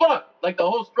 we're fucked. Like, the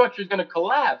whole structure is going to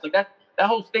collapse. Like, that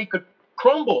whole state could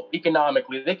crumble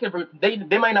economically.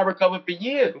 They might not recover for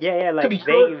years. Yeah, like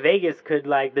Vegas could,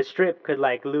 like, the Strip could,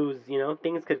 like, lose, you know,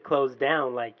 things could close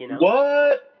down, like, you know.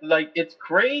 What? Like, it's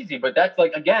crazy. But that's,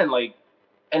 like, again, like,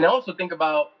 and also think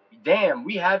about, damn,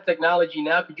 we have technology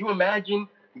now. Could you imagine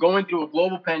going through a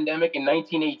global pandemic in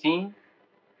 1918?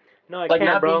 No, I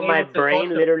can't, bro. My brain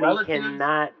literally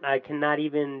cannot. I cannot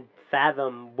even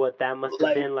fathom what that must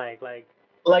have been like.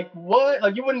 Like, what?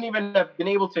 Like, you wouldn't even have been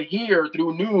able to hear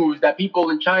through news that people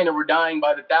in China were dying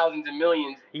by the thousands and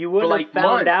millions. You wouldn't have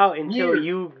found out until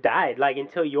you died. Like,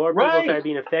 until your people started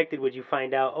being affected, would you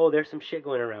find out, oh, there's some shit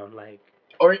going around, like.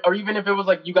 Or even if it was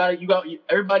like you got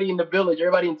everybody in the village,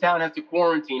 everybody in town has to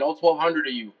quarantine, all 1,200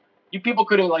 of you. You people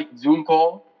couldn't, like, Zoom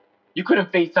call. You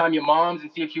couldn't FaceTime your moms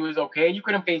and see if she was okay. You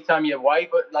couldn't FaceTime your wife.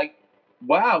 But, like,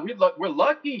 wow, we're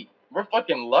lucky. We're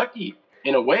fucking lucky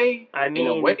in a way. I mean,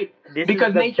 in a way. This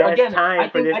because is the best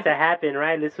time for this to happen,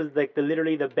 right? This was like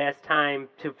literally the best time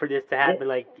for this to happen,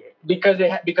 like. Because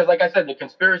like I said, the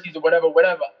conspiracies or whatever.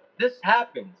 This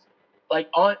happens, like,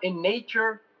 in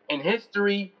nature, in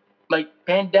history. Like,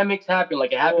 pandemics happen.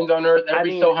 Like, it happens on Earth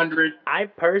every so 100. I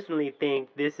personally think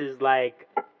this is like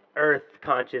Earth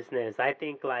consciousness. I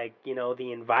think, like, you know,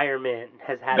 the environment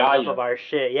has had enough of our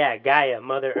shit. Yeah, Gaia,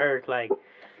 Mother Earth. Like,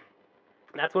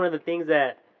 that's one of the things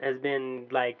that has been,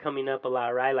 like, coming up a lot,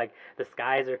 right? Like, the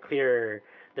skies are clearer.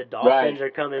 the Right. dolphins are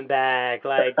coming back.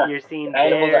 Like you're seeing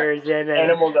Animals are bears and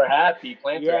animals are happy.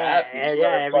 Plants are yeah, happy. and People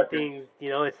yeah, are fucking everything's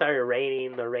it started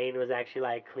raining. The rain was actually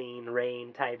like clean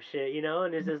rain type shit,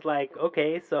 and it's just like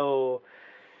okay, so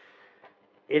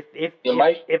if if it if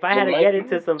might if I it had to might get be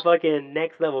into some fucking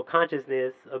next level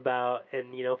consciousness about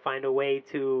and find a way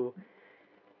to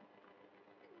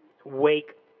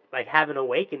wake like have an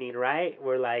awakening, right?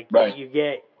 Where like right. you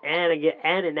get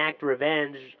and enact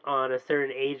revenge on a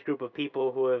certain age group of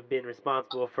people who have been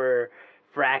responsible for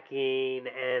fracking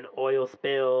and oil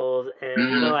spills and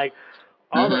Mhm. like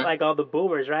Mhm. all the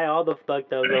boomers, right? All the like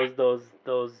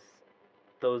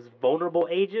those vulnerable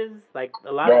ages, like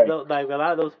Right. a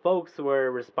lot of those folks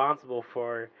were responsible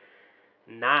for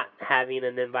not having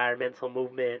an environmental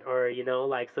movement or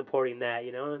like supporting that,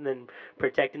 and then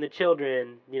protecting the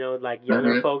children, like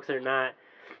younger Mhm. folks are not,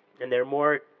 and they're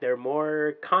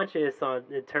more conscious on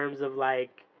in terms of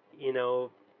like you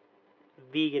know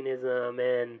veganism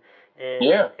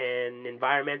Yeah. and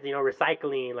environment,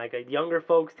 recycling. Like younger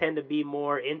folks tend to be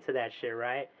more into that shit,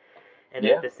 right? And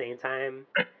then at Yeah. the same time,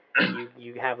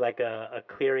 you have like a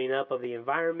clearing up of the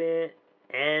environment,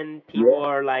 and people Yeah.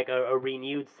 are like a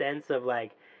renewed sense of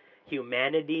like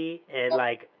humanity and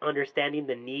like understanding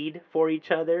the need for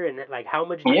each other and like how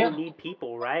much do you Yeah. need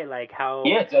people, right? Like how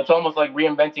Yeah, it's almost like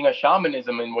reinventing a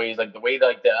shamanism in ways, like the way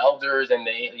like the elders and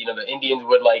the Indians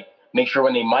would like make sure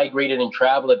when they migrated and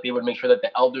traveled that they would make sure that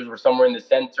the elders were somewhere in the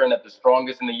center and that the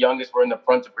strongest and the youngest were in the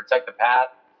front to protect the path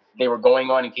they were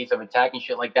going on in case of attack and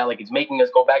shit like that. Like it's making us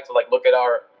go back to like look at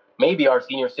our maybe our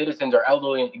senior citizens or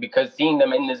elderly because seeing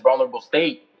them in this vulnerable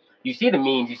state, you see the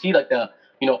memes, you see like the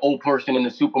old person in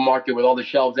the supermarket with all the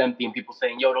shelves empty and people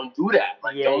saying, "Yo, don't do that.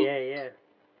 Like yeah, yeah, yeah.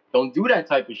 don't do that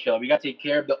type of shit. We got to take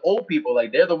care of the old people.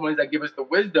 Like they're the ones that give us the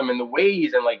wisdom and the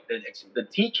ways and like the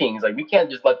teachings. Like we can't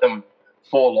just let them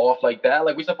fall off like that.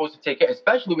 Like we're supposed to take care,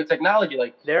 especially with technology.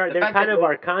 Like the They're fact that kind of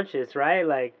our conscious, right?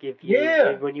 Like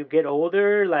yeah, when you get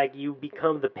older, like you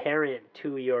become the parent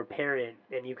to your parent,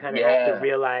 and you kind of have to yeah.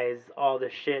 realize all the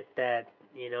shit that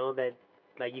that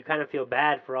like you kind of feel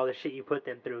bad for all the shit you put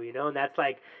them through, and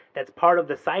that's part of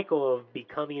the cycle of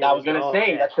becoming an I was gonna adult.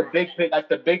 say Yeah, that's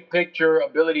the big picture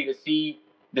ability to see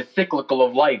the cyclical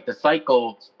of life, the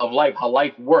cycles of life, how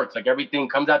life works. Like everything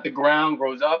comes out the ground,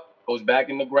 grows up, goes back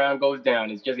in the ground, goes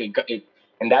down. It's just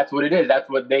and that's what it is. That's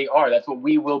what they are. That's what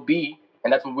we will be,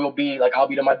 and that's what we'll be. Like I'll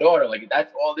be to my daughter. Like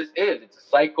that's all this is. It's a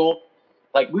cycle.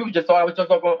 Like we were just talking. I was just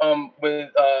talking with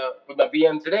my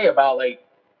BM today about like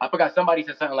I forgot somebody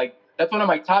said something like that's one of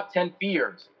my top 10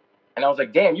 fears, and I was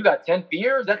like, damn, you got 10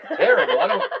 fears? That's terrible. I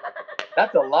don't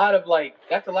that's a lot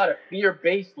of fear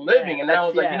based yeah, living. And then I that's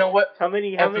was like, you yeah. know what?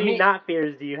 How And for many me, not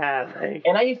fears do you have? Like,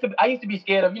 and I used to be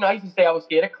scared of, I used to say I was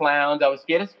scared of clowns, I was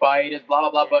scared of spiders, blah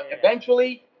blah blah. But yeah,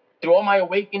 eventually, through all my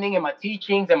awakening and my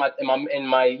teachings and my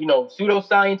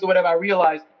pseudoscience or whatever, I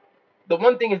realized the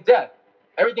one thing is death.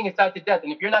 Everything is tied to death.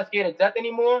 And if you're not scared of death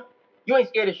anymore, you ain't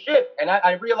scared of shit. And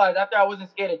I realized after I wasn't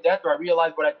scared of death, or I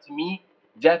realized to me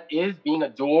death is being a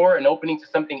door and opening to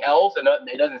something else, and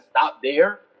it doesn't stop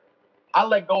there. I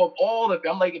let go of all of it.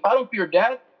 I'm like, if I don't fear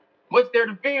death, what's there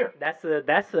to fear?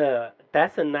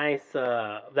 that's a nice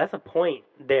that's a point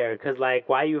there, because like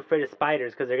why are you afraid of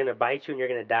spiders? Because they're gonna bite you and you're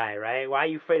gonna die, right? Why are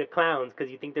you afraid of clowns? Because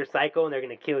you think they're psycho and they're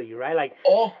gonna kill you, right? Like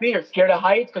All fear, scared of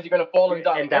heights because you're gonna fall and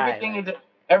die. and Like die, like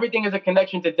everything is a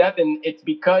connection to death, and it's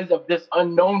because of this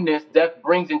unknownness death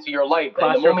brings into your life.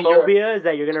 And the moment claustrophobia is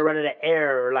that you're gonna run out of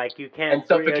air, or like you and can't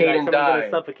breathe, or suffocate like and someone's gonna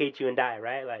die, suffocate you and die,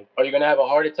 right? Like or you're gonna have a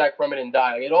heart attack from it and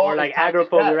die. It or all is like tied to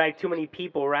agoraphobia, death. right? Too many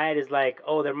people, right? Is like,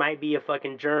 oh, there might be a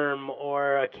fucking germ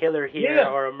or a killer here Yeah,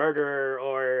 or a murderer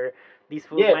or these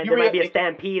fools yeah. might there might be a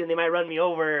stampede and they might run me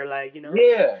over, like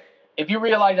Yeah. If you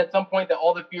realize at some point that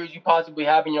all the fears you possibly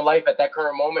have in your life at that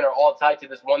current moment are all tied to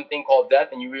this one thing called death,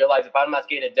 and you realize if I'm not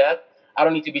scared of death, I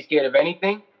don't need to be scared of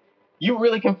anything, you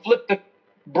really can flip the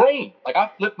brain. Like I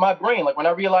flipped my brain. Like when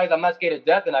I realized I'm not scared of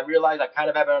death and I realized I kind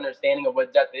of have an understanding of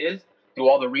what death is through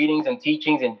all the readings and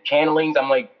teachings and channelings, I'm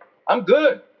like, I'm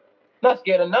good. I'm not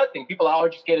scared of nothing. People are,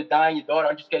 aren't you scared of dying your daughter?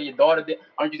 Aren't you scared of your daughter?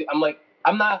 Aren't you? I'm like,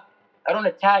 I'm not, I don't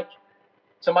attach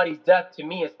somebody's death to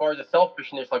me as far as a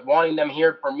selfishness, like wanting them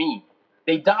here for me.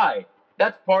 They die.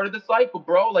 That's part of the cycle,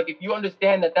 bro. Like if you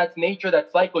understand that that's nature,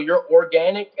 that cycle, you're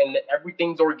organic and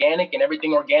everything's organic and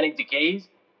everything organic decays,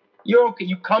 you're okay.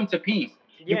 You come to peace.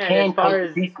 You yeah, can come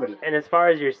to peace with it. and as far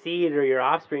as your seed or your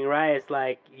offspring, right? It's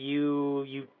like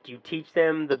you teach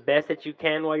them the best that you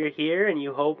can while you're here, and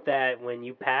you hope that when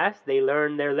you pass, they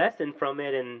learn their lesson from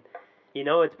it, and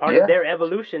it's part of Yeah. their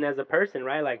evolution as a person,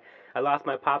 right? Like I lost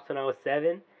my pops when I was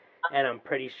 7, and I'm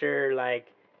pretty sure like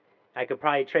I could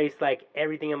probably trace like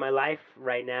everything in my life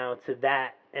right now to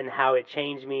that and how it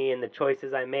changed me and the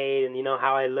choices I made and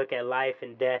how I look at life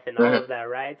and death and all of that,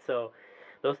 right? So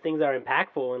those things are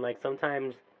impactful, and like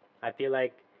sometimes I feel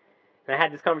like, and I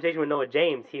had this conversation with Noah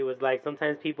James. He was like,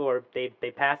 sometimes people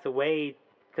they pass away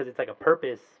because it's like a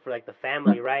purpose for like the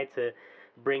family, right? To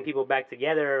bring people back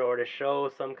together or to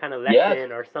show some kind of Yes.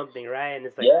 lesson or something, right? And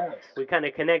it's like Yes. we kind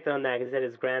of connect on that because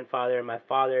his grandfather and my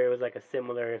father, it was like a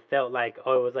similar. It felt like,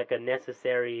 oh, it was like a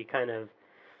necessary kind of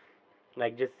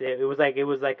like just it was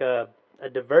like a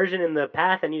diversion in the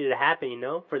path that needed to happen,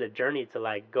 for the journey to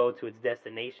like go to its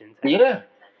destinations. Yeah.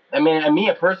 I mean, and me,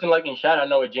 a person like, and shout out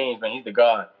Noah James, man, he's the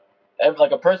god.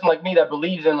 Like a person like me that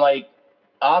believes in like,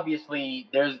 obviously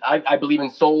I believe in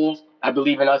souls. I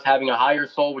believe in us having a higher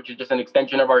soul, which is just an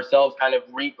extension of ourselves, kind of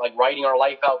like writing our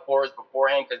life out for us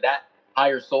beforehand, because that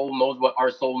higher soul knows what our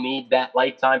soul needs that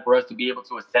lifetime for us to be able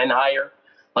to ascend higher.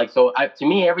 Like, so to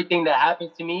me, everything that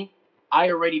happens to me, I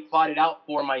already plotted out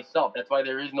for myself. That's why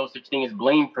there is no such thing as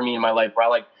blame for me in my life, where I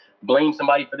like blame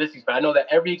somebody for this experience. I know that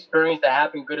every experience that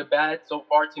happened, good or bad, so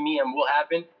far to me and will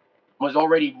happen, was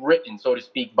already written, so to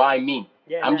speak, by me.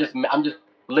 Yeah, I'm just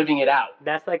living it out.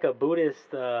 That's like a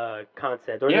Buddhist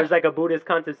concept, or there's like a Buddhist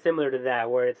concept similar to that,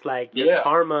 where it's like your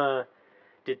karma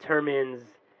determines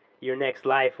your next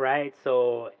life, right?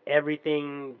 So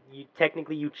everything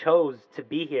you chose to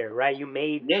be here, right? You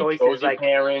made choices, chose like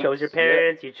chose your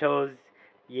parents, you chose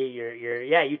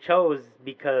you chose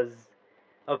because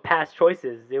of past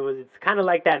choices. It's kind of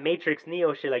like that Matrix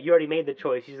Neo shit. Like you already made the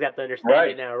choice, you just have to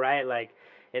understand it now, right? Like,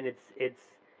 and it's.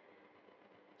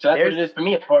 So that's what it is for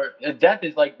me. For death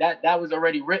is like that. That was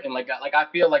already written. Like I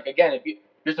feel like, again, if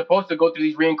you're supposed to go through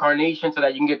these reincarnations so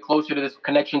that you can get closer to this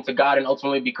connection to God and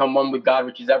ultimately become one with God,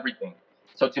 which is everything.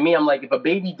 So to me, I'm like, if a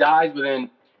baby dies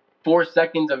within 4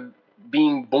 seconds of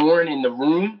being born in the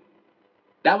room,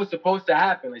 that was supposed to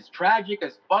happen. As tragic,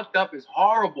 as fucked up, as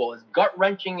horrible, as gut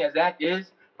wrenching as that is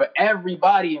for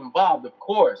everybody involved, of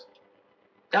course,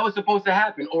 that was supposed to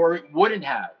happen, or it wouldn't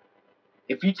have.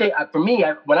 If you take, for me,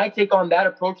 when I take on that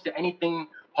approach to anything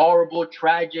horrible,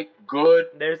 tragic, good,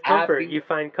 there's comfort. happy, you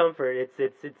find comfort.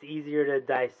 It's easier to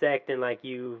dissect, and like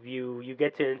you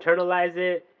get to internalize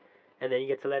it, and then you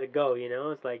get to let it go.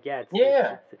 It's like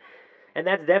and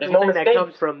that's definitely something that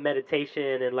comes from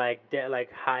meditation and like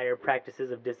higher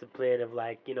practices of discipline, of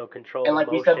like control and like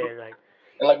emotion,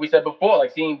 and like we said before,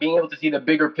 like being able to see the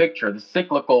bigger picture, the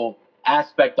cyclical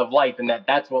aspect of life, and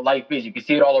that's what life is. You can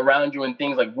see it all around you in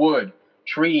things like wood,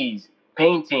 trees,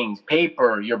 paintings,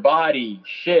 paper, your body,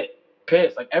 shit,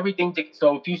 piss, like everything.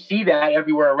 So if you see that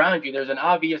everywhere around you, there's an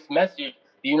obvious message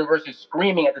the universe is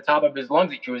screaming at the top of his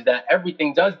lungs at you, is that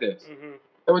everything does this. Mm-hmm.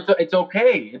 So it's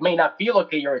okay. It may not feel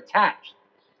okay. You're attached.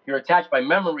 You're attached by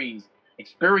memories,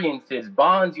 experiences,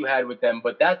 bonds you had with them.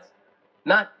 But that's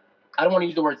not, I don't want to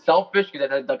use the word selfish because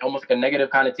that has like almost like a negative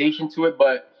connotation to it.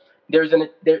 But there's a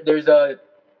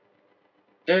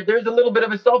little bit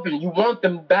of a selfish. You want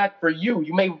them back for you.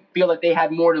 You may feel like they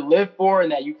had more to live for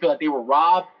and that you feel like they were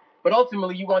robbed. But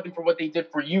ultimately, you want them for what they did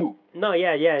for you. No,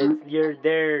 yeah. You're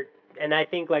there. And I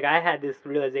think like I had this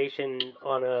realization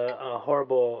on a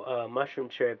horrible mushroom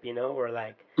trip, where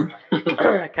like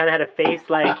I kind of had to face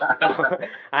like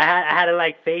I had to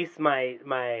like face my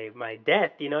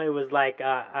death, It was like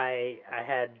I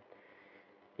had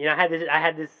I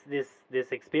had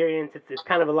this experience. It's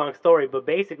kind of a long story, but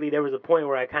basically there was a point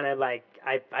where I kind of like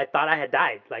I thought I had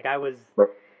died, like I was,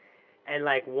 and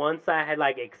like once I had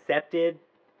like accepted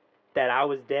that I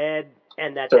was dead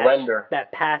and that surrender,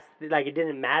 that past, like it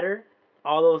didn't matter,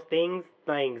 all those things,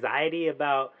 my anxiety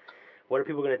about what are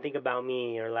people gonna think about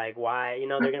me, or like why,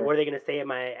 they're gonna, what are they gonna say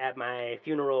at my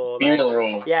funeral?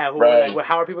 Like, yeah, like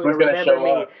how are people gonna remember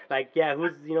me? Like, yeah,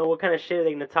 who's what kind of shit are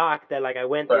they gonna talk that like I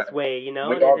went this way, We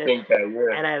all think that,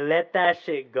 and I let that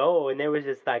shit go, and there was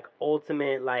just like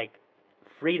ultimate like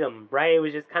freedom, right? It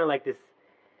was just kind of like this,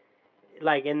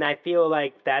 like, and I feel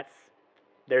like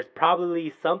there's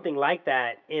probably something like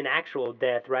that in actual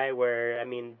death, right? Where I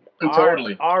mean,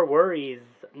 our worries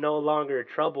no longer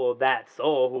trouble that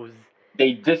soul who's,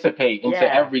 they dissipate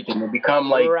into everything. They become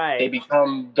like they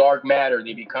become dark matter.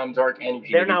 They become dark energy.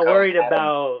 They're not worried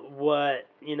about what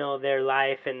their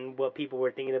life and what people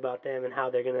were thinking about them and how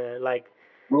they're gonna like.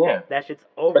 Yeah, that shit's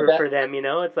over for them.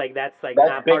 It's like that's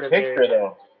not big part of picture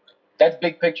though. That's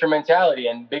big picture mentality,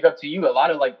 and big up to you. A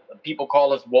lot of like people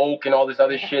call us woke and all this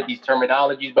other shit, these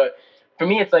terminologies, but for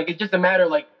me, it's like it's just a matter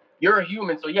like you're a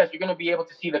human, so yes, you're gonna be able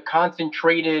to see the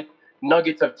concentrated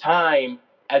nuggets of time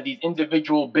as these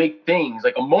individual big things.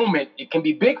 Like a moment, it can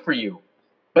be big for you,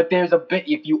 but there's a bit,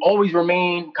 if you always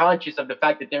remain conscious of the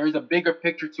fact that there is a bigger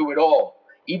picture to it all.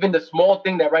 Even the small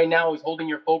thing that right now is holding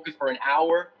your focus for an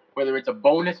hour whether it's a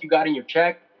bonus you got in your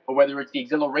check, or whether it's the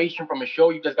exhilaration from a show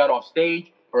you just got off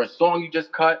stage, or a song you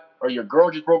just cut, or your girl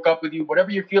just broke up with you,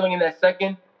 whatever you're feeling in that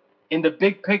second, in the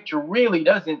big picture really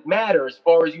doesn't matter as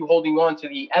far as you holding on to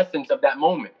the essence of that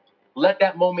moment. Let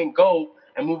that moment go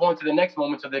and move on to the next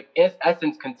moment so the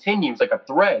essence continues like a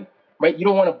thread, right? You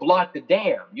don't want to block the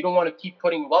dam. You don't want to keep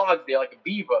putting logs there like a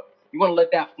beaver. You want to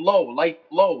let that flow, life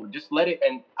flow. Just let it.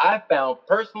 And I found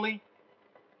personally,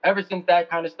 ever since that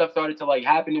kind of stuff started to like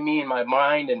happen to me in my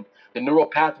mind and the neural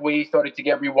pathways started to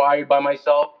get rewired by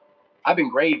myself, I've been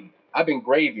gravy. I've been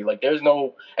gravy. Like there's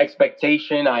no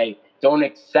expectation. I don't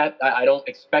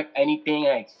expect anything.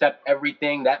 I accept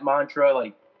everything. That mantra,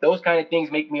 like those kind of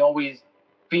things make me always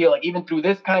feel like even through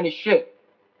this kind of shit,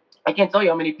 I can't tell you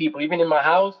how many people, even in my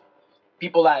house,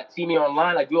 people that see me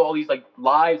online, I do all these like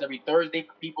lives every Thursday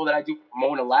for people that I do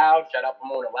Mona Loud. Shout out for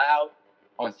Mona Loud.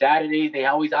 On Saturdays, they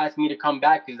always ask me to come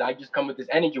back because I just come with this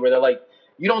energy where they're like,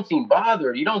 you don't seem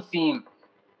bothered. You don't seem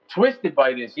twisted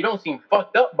by this. You don't seem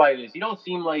fucked up by this. You don't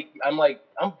seem like,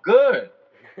 I'm good.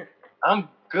 I'm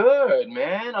good,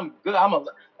 man. I'm good.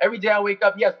 Every day I wake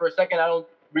up, yes, for a second I don't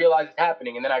realize it's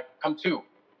happening, and then I come to.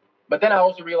 But then I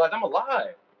also realize I'm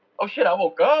alive. Oh shit, I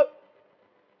woke up.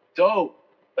 Dope.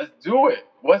 Let's do it.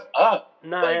 What's up?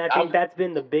 No, I think that's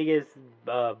been the biggest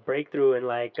breakthrough and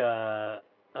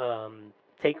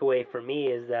takeaway for me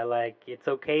is that like it's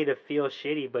okay to feel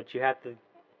shitty, but you have to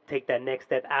take that next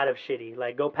step out of shitty.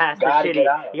 Like go past the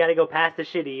shitty. You gotta go past the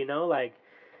shitty, you know, like,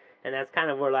 and that's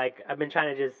kind of where like I've been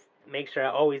trying to just make sure I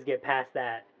always get past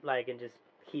that, like, and just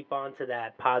keep on to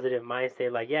that positive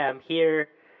mindset. Like, yeah, I'm here.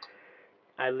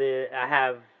 I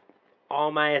have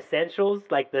all my essentials,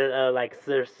 like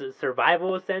the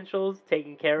survival essentials,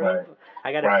 taken care of.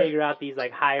 I got to figure out these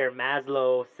like higher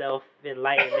Maslow self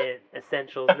enlightenment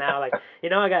essentials now. Like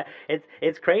I got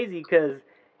it's crazy because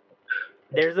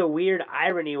there's a weird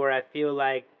irony where I feel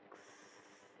like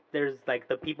there's like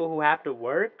the people who have to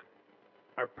work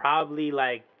are probably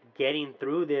like getting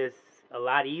through this a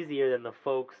lot easier than the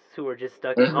folks who are just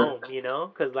stuck at home,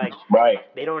 because like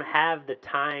they don't have the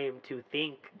time to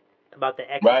think about the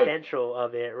existential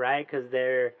of it, right? Because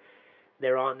they're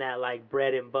on that like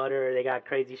bread and butter. They got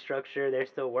crazy structure. They're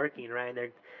still working, right?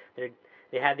 And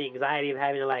they have the anxiety of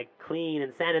having to like clean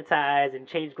and sanitize and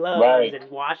change gloves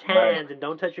and wash hands and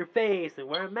don't touch your face and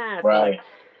wear a mask. Like,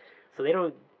 so they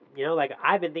don't, like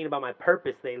I've been thinking about my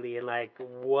purpose lately and like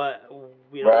what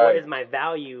is my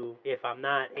value if I'm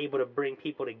not able to bring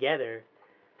people together.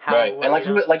 And like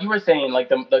you were saying, like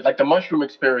the mushroom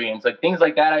experience, like things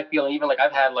like that. I feel even like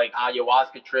I've had like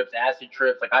ayahuasca trips, acid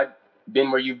trips. Like I've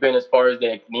been where you've been as far as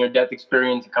the near death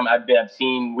experience. I've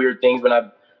seen weird things,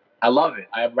 but I love it.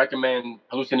 I recommend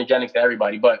hallucinogenics to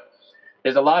everybody. But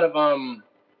there's a lot of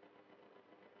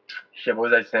shit.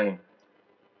 What was I saying?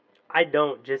 I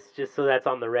don't just so that's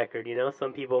on the record.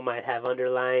 Some people might have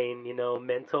underlying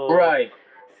mental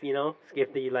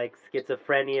if they like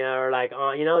schizophrenia or like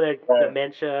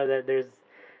dementia.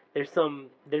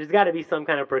 There's got to be some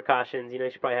kind of precautions. You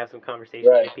should probably have some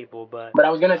conversations with people. But I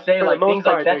was gonna say for like the most things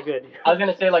part, like that. They're good. I was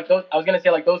gonna say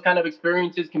like those kind of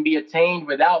experiences can be attained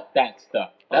without that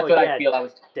stuff. That's what I feel.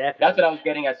 That's what I was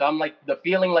getting at. So I'm like the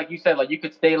feeling like you said, like you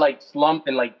could stay like slumped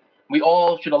and like we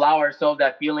all should allow ourselves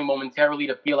that feeling momentarily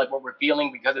to feel like what we're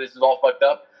feeling because of this is all fucked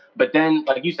up. But then,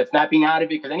 like you said, snapping out of it,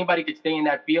 because anybody could stay in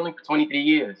that feeling for 23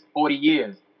 years, 40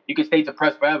 years. You could stay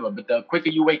depressed forever. But the quicker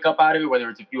you wake up out of it, whether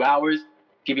it's a few hours,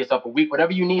 give yourself a week,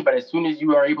 whatever you need. But as soon as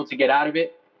you are able to get out of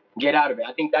it, get out of it.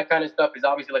 I think that kind of stuff is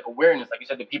obviously like awareness. Like you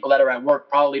said, the people that are at work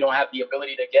probably don't have the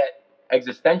ability to get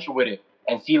existential with it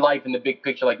and see life in the big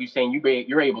picture like you're saying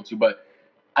you're able to. But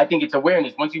I think it's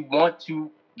awareness. Once you want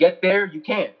to get there, you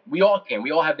can. We all can.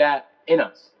 We all have that in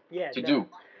us to do.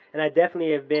 And I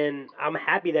definitely have been. I'm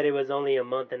happy that it was only a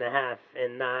month and a half,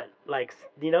 and not like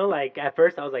like at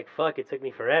first I was like, "Fuck, it took me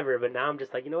forever," but now I'm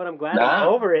just like, you know what? I'm glad I'm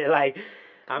over it. Like,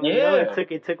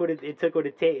 it took what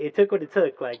it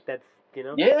took. Like that's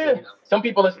Yeah. Some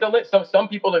people are still some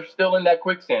people are still in that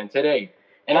quicksand today,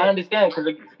 and I understand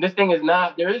because this thing is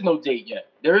not. There is no date yet.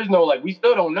 There is no like. We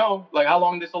still don't know like how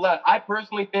long this will last. I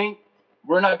personally think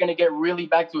we're not gonna get really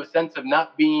back to a sense of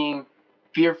not being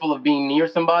fearful of being near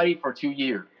somebody for 2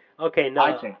 years. Okay,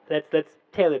 no, let's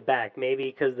tail it back maybe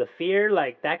because the fear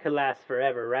like that could last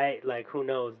forever, right? Like who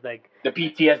knows? Like the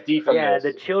PTSD from this.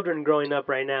 The children growing up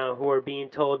right now who are being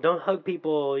told don't hug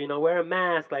people, wear a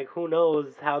mask. Like who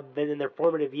knows how then in their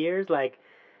formative years, like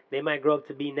they might grow up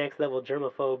to be next level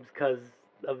germaphobes because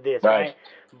of this, right?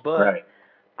 But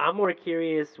I'm more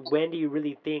curious. When do you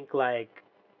really think like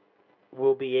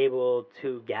we'll be able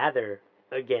to gather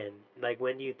again? Like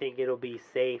when do you think it'll be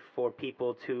safe for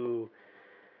people to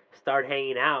start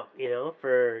hanging out,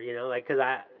 for, like, cause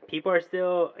people are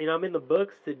still, I'm in the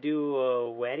books to do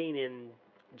a wedding in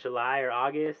July or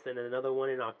August and then another one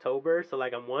in October. So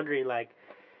like, I'm wondering like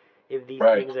if these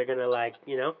Right. things are gonna like,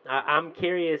 I'm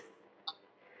curious.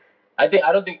 I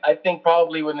think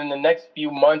probably within the next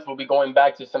few months we'll be going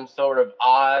back to some sort of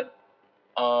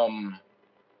um,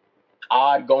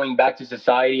 odd going back to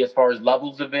society as far as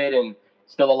levels of it, and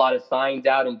still a lot of signs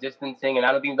out and distancing. And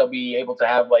I don't think they'll be able to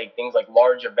have like things like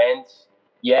large events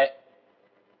yet.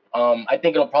 I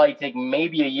think it'll probably take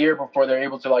maybe a year before they're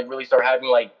able to like really start having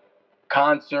like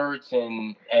concerts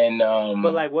and.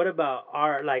 But like, what about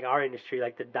our industry,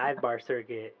 like the dive bar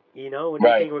circuit? When do you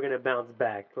Right. think we're gonna bounce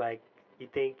back? Like, you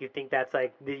think that's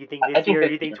like, do you think I this think year? this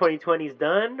Do you think year. 2020 is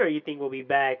done, or you think we'll be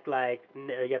back? Like,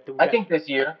 you have to. I think this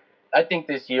year. I think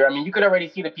this year. I mean, you could already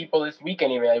see the people this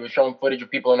weekend. Even they were showing footage of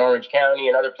people in Orange County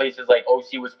and other places like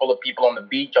OC was full of people on the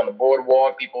beach, on the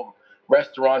boardwalk, people,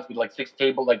 restaurants with like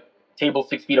tables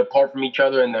 6 feet apart from each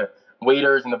other, and the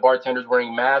waiters and the bartenders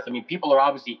wearing masks. I mean, people are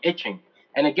obviously itching.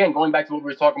 And again, going back to what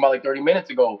we were talking about like 30 minutes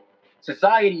ago,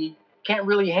 society can't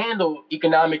really handle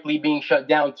economically being shut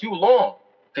down too long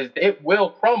because it will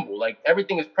crumble. Like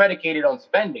everything is predicated on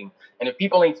spending. And if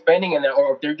people ain't spending,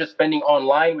 or if they're just spending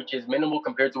online, which is minimal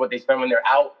compared to what they spend when they're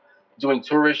out doing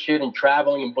tourist shit and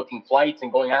traveling and booking flights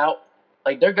and going out,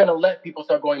 like they're gonna let people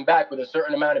start going back with a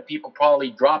certain amount of people probably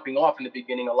dropping off in the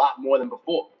beginning a lot more than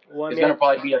before. Well, It's gonna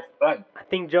probably be a fun. I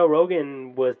think Joe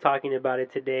Rogan was talking about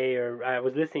it today, or I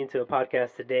was listening to a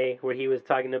podcast today where he was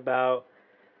talking about,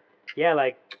 yeah,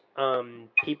 like,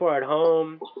 people are at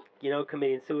home,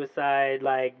 committing suicide,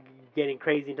 like getting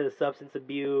crazy into the substance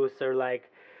abuse, or like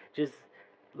just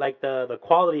like the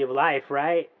quality of life,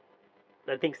 right?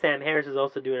 I think Sam Harris is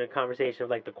also doing a conversation of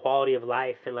like the quality of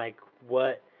life and like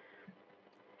what.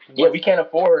 Yeah, we can't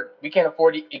afford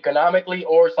economically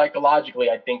or psychologically,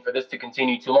 I think, for this to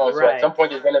continue too long. So Right. at some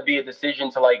point there's gonna be a decision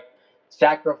to like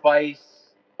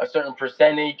sacrifice a certain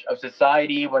percentage of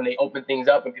society when they open things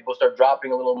up and people start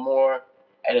dropping a little more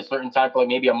at a certain time for like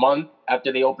maybe a month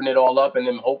after they open it all up, and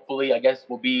then hopefully I guess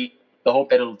will be the hope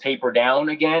that it'll taper down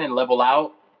again and level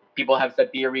out. People have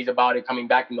set theories about it coming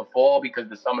back in the fall because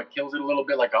the summer kills it a little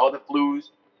bit like all the flus.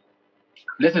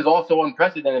 This is also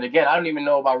unprecedented. Again, I don't even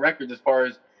know about records as far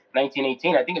as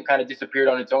 1918. I think it kind of disappeared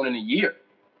on its own in a year,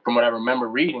 from what I remember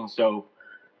reading. So,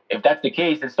 if that's the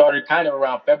case, it started kind of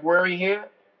around February here,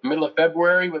 middle of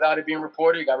February, without it being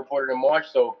reported. It got reported in March.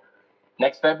 So,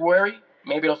 next February,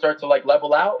 maybe it'll start to like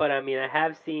level out. But I mean, I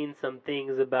have seen some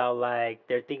things about like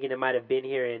they're thinking it might have been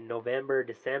here in November,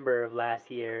 December of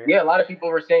last year. Yeah, a lot of people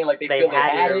were saying like they feel they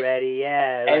had it already,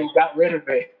 yeah, and like, got rid of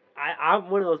it. I'm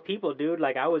one of those people, dude.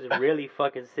 Like, I was really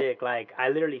fucking sick. Like, I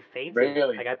literally fainted.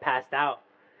 Really? Like, I passed out.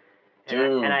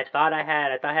 Dude. And I thought I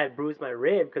had bruised my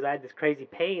rib because I had this crazy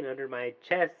pain under my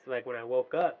chest, like when I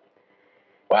woke up.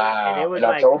 Wow. And it was in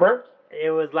like, October? It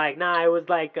was like November?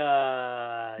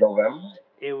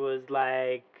 It was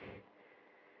like,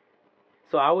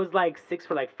 so I was like sick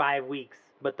for like 5 weeks,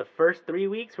 but the first 3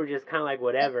 weeks were just kind of like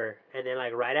whatever. And then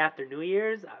like right after New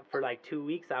Year's, for like 2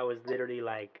 weeks, I was literally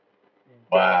like,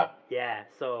 wow. Yeah,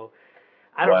 so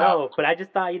I don't know, but I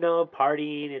just thought,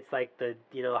 partying, it's like the,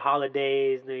 the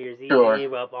holidays, New Year's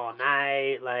Eve, up all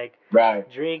night, like,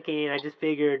 drinking. I just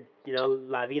figured,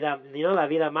 la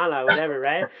vida mala, whatever,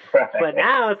 right? Right. But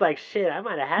now it's like, shit, I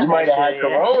might have had You might have had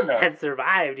corona and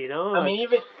survived, I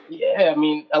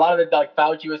mean, a lot of the, like,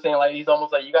 Fauci was saying, like, he's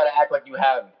almost like, you got to act like you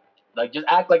have it. Like, just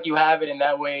act like you have it, and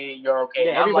that way you're okay.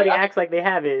 Yeah, everybody acts like they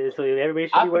have it, so everybody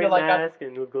should be wearing masks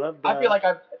and gloves. I feel like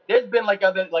there's been like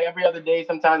every other day.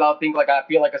 Sometimes I'll think like I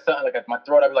feel like something like at my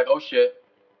throat. I'll be like, oh shit,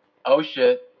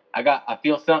 I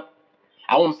feel something.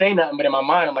 I won't say nothing, but in my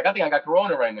mind, I'm like, I think I got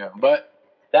corona right now. But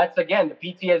that's again the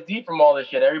PTSD from all this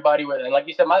shit. Everybody with, and like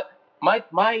you said, my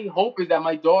hope is that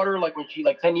my daughter, like when she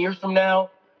like 10 years from now,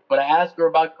 when I ask her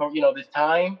about this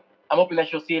time, I'm hoping that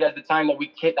she'll see it as the time that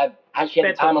she had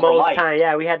the time of her life.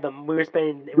 Yeah, we were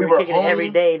kicking it every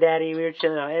day, Daddy. We were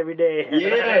chilling out every day.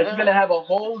 Yeah, she's gonna have a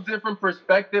whole different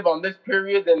perspective on this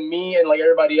period than me and like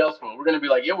everybody else will. We're gonna be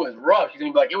like, it was rough. She's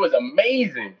gonna be like, it was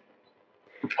amazing.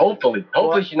 Hopefully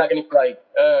she's not gonna be like.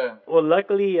 Well,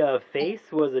 luckily, Face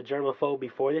was a germaphobe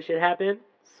before this shit happened.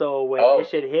 So when this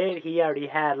shit hit, he already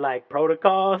had like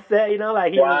protocol set.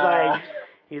 Like he was like.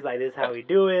 He's like, this is how we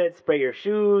do it. Spray your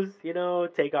shoes,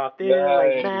 take off this,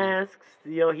 like masks.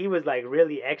 He was like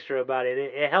really extra about it.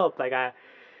 It helped. Like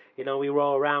we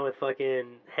roll around with fucking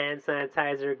hand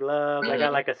sanitizer, gloves. I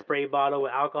got like a spray bottle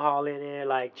with alcohol in it.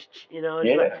 Like,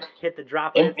 like, hit the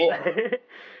droplets.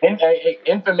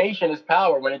 Information is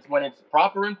power. When it's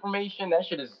proper information, that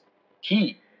shit is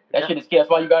key. That shit is key. That's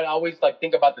why you gotta always like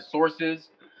think about the sources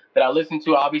that I listen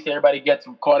to. Obviously, everybody gets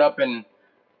caught up in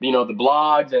the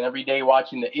blogs and every day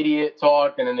watching the idiot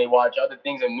talk, and then they watch other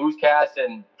things in newscasts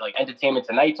and like Entertainment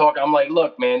Tonight talk. I'm like,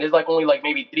 look, man, there's like only like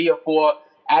maybe 3 or 4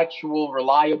 actual,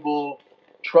 reliable,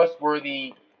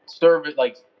 trustworthy service,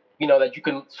 like that you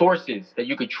can sources that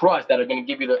you could trust that are gonna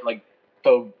give you the like.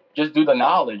 So just do the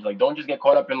knowledge. Like, don't just get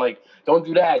caught up in like, don't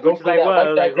do that. Don't Which is say like that. what?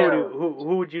 Write Like that down.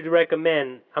 who would you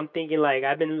recommend? I'm thinking like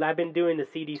I've been doing the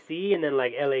CDC and then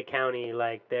like LA County,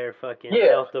 like their fucking Yeah.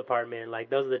 health department. Like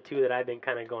those are the 2 that I've been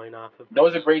kind of going off of.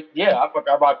 Those are great. Yeah,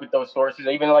 I rock with those sources.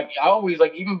 Even like I always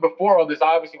like even before all this, I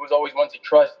obviously was always one to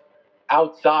trust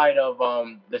outside of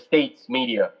the state's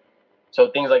media. So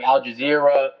things like Al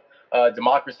Jazeera,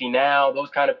 Democracy Now, those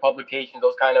kind of publications,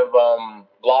 those kind of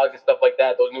blogs and stuff like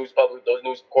that. Those news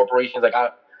corporations. Like I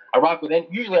rock with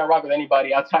usually I rock with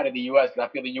anybody outside of the U.S. because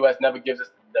I feel the U.S. never gives us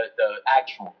the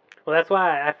actual. Well, that's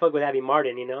why I fuck with Abby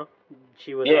Martin.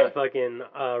 She was Yeah. on fucking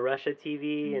Russia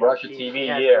TV. And Russia she TV,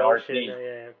 has yeah, her own RT. shit.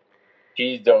 Yeah.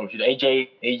 She's dope. She's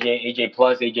AJ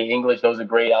Plus, AJ English. Those are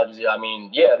great. Al Jazeera. I mean,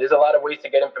 yeah, there's a lot of ways to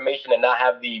get information and not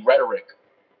have the rhetoric.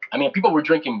 I mean, people were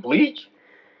drinking bleach.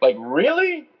 Like,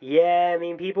 really? Yeah, I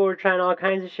mean, people were trying all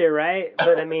kinds of shit, right?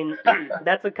 But I mean,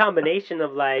 that's a combination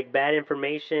of like bad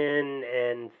information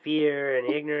and fear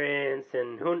and ignorance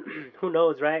and who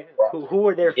knows, right? Who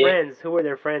were their Yeah. friends? Who were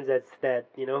their friends?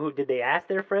 Who did they ask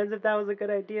their friends if that was a good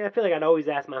idea? I feel like I'd always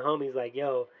ask my homies like,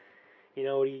 yo,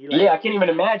 what do you like? Yeah, I can't even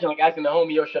imagine like asking the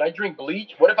homie, yo, should I drink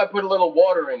bleach? What if I put a little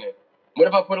water in it? What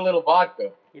if I put a little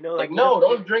vodka?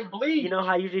 Don't drink bleach. You know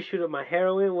how I usually shoot up my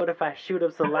heroin? What if I shoot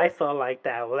up some Lysol like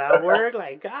that? Will that work?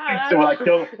 Like, God. So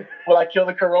will I kill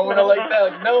the corona like that?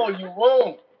 Like, no, you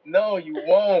won't. No, you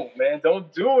won't, man.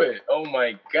 Don't do it. Oh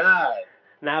my God.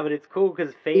 Nah, but it's cool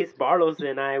because Face, Barlos,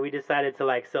 and we decided to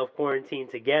like self-quarantine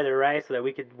together, right? So that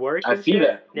we could work and I see shit.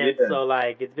 that. And Yeah. so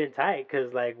like it's been tight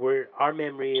because like our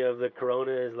memory of the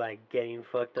corona is like getting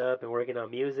fucked up and working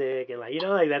on music and like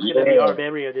like that's gonna be our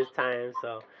memory of this time.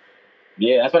 So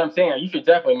yeah, that's what I'm saying. You should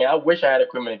definitely, man. I wish I had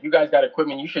equipment. If you guys got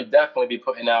equipment, you should definitely be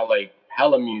putting out like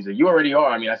hella music. You already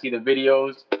are. I mean, I see the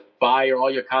videos, fire.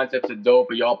 All your concepts are dope.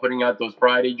 But y'all putting out those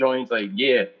Friday joints, like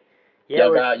yeah,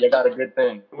 y'all got a good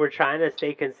thing. We're trying to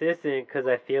stay consistent because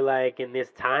I feel like in this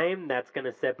time that's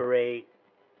gonna separate.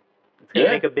 It's gonna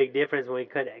make a big difference when we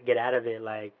could get out of it.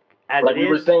 Like we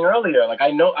were saying earlier, like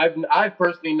I know I've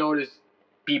personally noticed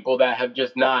people that have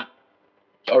just not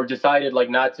or decided like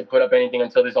not to put up anything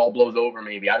until this all blows over.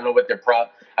 Maybe I don't know what their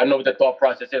thought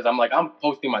process is. I'm like, I'm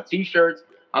posting my T-shirts.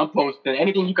 I'm posting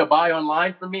anything you could buy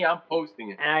online for me. I'm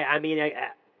posting it. And I mean,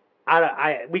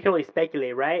 we can only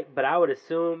speculate, right? But I would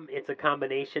assume it's a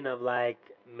combination of like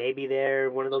maybe they're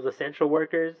one of those essential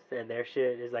workers and their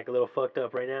shit is like a little fucked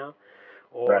up right now,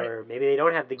 or maybe they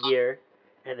don't have the gear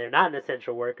and they're not an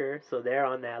essential worker, so they're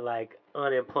on that like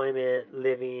unemployment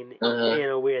living in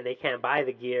a way and they can't buy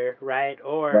the gear, right?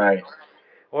 Or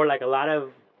like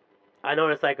I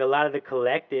noticed like a lot of the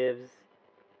collectives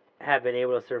have been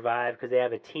able to survive because they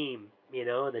have a team, and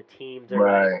the teams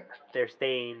are like they're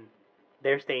staying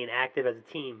active as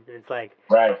a team, and it's like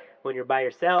when you're by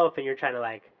yourself and you're trying to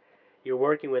like you're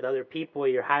working with other people,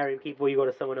 you're hiring people, you go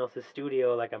to someone else's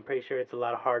studio, like I'm pretty sure it's a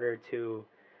lot harder to.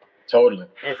 Totally.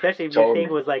 And especially if your thing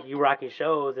was like you rocking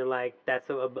shows and like that's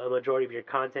a majority of your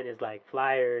content is like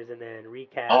flyers and then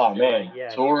recaps. Oh man, like, yeah.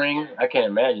 Touring, I can't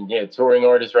imagine. Yeah, touring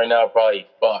artists right now probably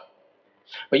fuck.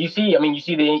 But you see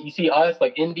us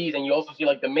like indies, and you also see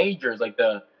like the majors, like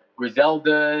the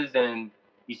Griseldas, and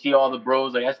you see all the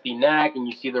bros like SD Knack, and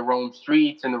you see the Rome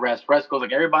Streets and the Ras Frescos,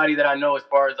 like everybody that I know as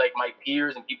far as like my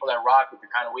peers and people that rock with the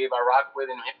kind of wave I rock with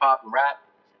in hip hop and rap.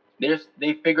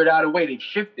 They figured out a way. They've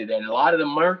shifted, and a lot of the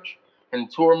merch and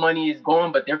tour money is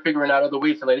gone, but they're figuring out other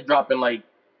ways. So like, they're dropping like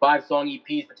 5-song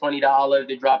EPs for $20.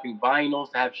 They're dropping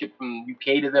vinyls to have shipped from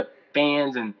UK to the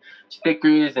fans, and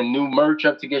stickers and new merch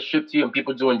up to get shipped to you, and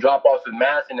people doing drop-offs with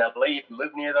masks in LA if you live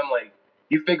near them. Like,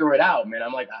 you figure it out, man.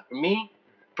 I'm like, for me,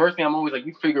 personally, I'm always like,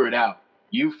 you figure it out.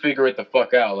 You figure it the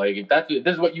fuck out. Like, if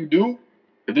this is what you do,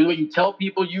 if this is what you tell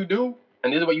people you do,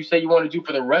 and this is what you say you want to do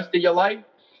for the rest of your life,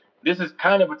 this is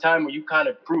kind of a time where you kind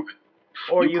of prove it.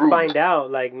 Or you find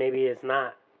out, like, maybe it's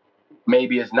not.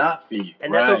 Maybe it's not for you.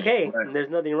 And that's okay. And there's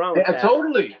nothing wrong with that.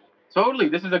 Totally.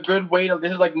 This is a good way to,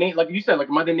 this is like you said, like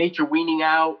Mother Nature weaning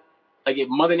out. Like if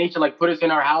Mother Nature like put us in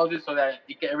our houses so that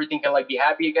everything can like be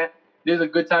happy again. This is a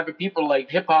good time for people like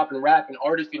hip hop and rap and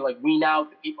artists to like wean out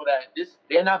the people that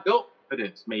they're not built for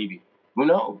this, maybe. Who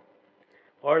knows?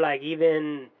 Or like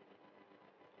even,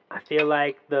 I feel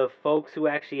like the folks who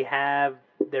actually have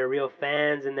their real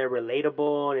fans and they're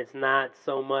relatable and it's not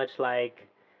so much like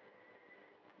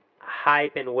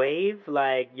hype and wave,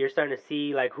 like you're starting to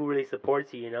see like who really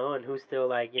supports you, you know, and who's still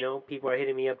like, you know, people are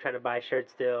hitting me up trying to buy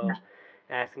shirts still,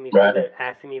 Right.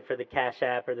 asking me for the Cash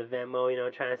App or the Venmo, you know,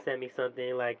 trying to send me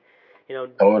something like, you know,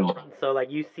 Totally. so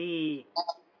like you see,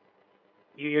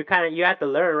 you're kind of, you have to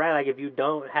learn, right? Like if you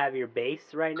don't have your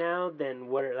base right now, then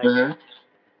what are like Hmm.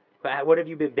 what have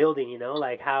you been building, you know,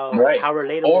 like Right. how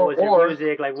relatable Or is your or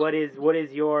music, like what is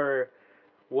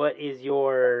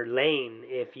your lane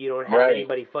if you don't have right.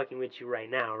 anybody fucking with you right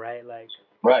now, right? Like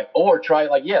Right. Or try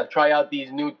like yeah, try out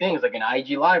these new things like an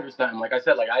IG live or something. Like I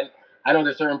said, like I know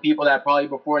there's certain people that probably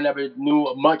before never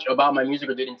knew much about my music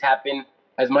or didn't tap in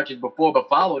as much as before, but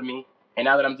followed me. And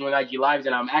now that I'm doing IG lives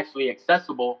and I'm actually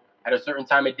accessible at a certain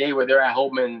time of day where they're at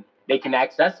home and they can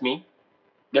access me,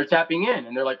 they're tapping in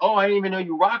and they're like, "Oh, I didn't even know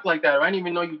you rock like that," or "I didn't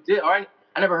even know you did," or I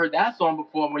never heard that song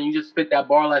before." When you just spit that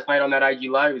bar last night on that IG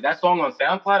live, is that song on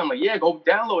SoundCloud? I'm like, "Yeah, go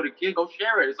download it, kid. Go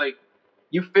share it." It's like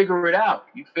you figure it out.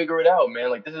 You figure it out,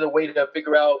 man. Like this is a way to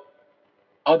figure out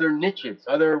other niches,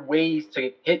 other ways to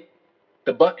hit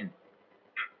the button.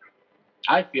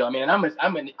 I feel. I mean, and I'm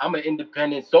an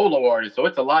independent solo artist, so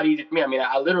it's a lot easier for me. I mean,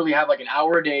 I literally have like an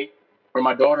hour a day where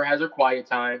my daughter has her quiet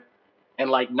time and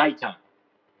like nighttime.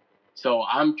 So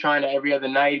I'm trying to every other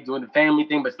night doing the family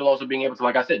thing, but still also being able to,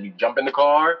 like I said, you jump in the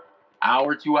car,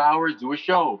 hour, 2 hours, do a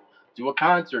show, do a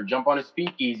concert, jump on a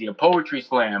speakeasy, a poetry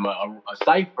slam, a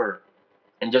cipher,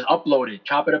 and just upload it,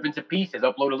 chop it up into pieces,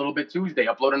 upload a little bit Tuesday,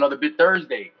 upload another bit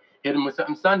Thursday, hit them with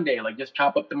something Sunday, like just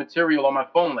chop up the material on my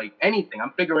phone, like anything.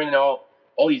 I'm figuring it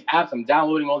all these apps. I'm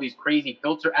downloading all these crazy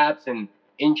filter apps and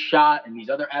InShot and these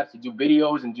other apps to do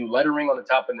videos and do lettering on the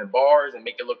top of the bars and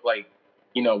make it look like,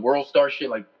 world star shit.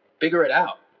 Like figure it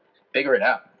out. Figure it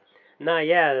out. nah,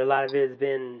 yeah, a lot of it has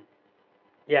been,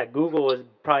 yeah, Google has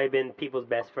probably been people's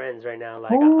best friends right now.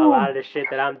 Like a lot Ooh. of the shit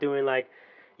that I'm doing, like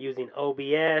using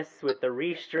OBS with the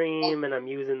Restream, and I'm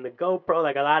using the GoPro.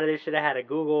 Like a lot of this shit, I had to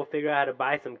Google, figure out how to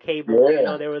buy some cable. You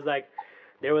know, Yeah. there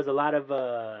was a lot of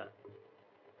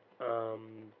um,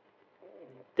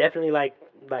 definitely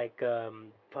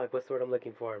fuck, what's the word I'm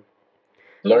looking for?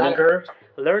 A lot Learning of curve.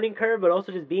 learning curve, but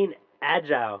also just being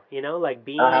agile. You know, like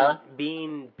Uh huh.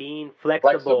 being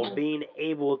flexible, Flexible. being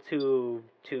able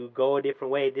to go a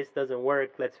different way. This doesn't work.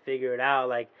 Let's figure it out.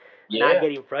 Like not Yeah.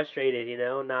 getting frustrated. You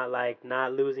know, not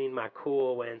losing my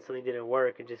cool when something didn't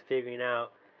work, and just figuring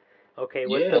out. Okay,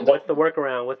 Yeah. what's the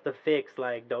workaround? What's the fix?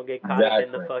 Like, don't get caught up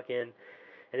in the Exactly. fucking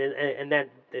and that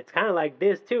it's kind of like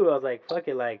this too. I was like, fuck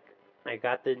it, like I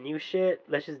got the new shit.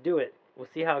 Let's just do it. We'll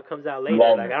see how it comes out later.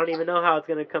 Love Like it. I don't even know how it's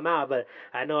gonna come out, but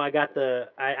I know I got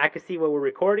I can see what we're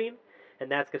recording,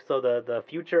 and so the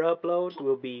future upload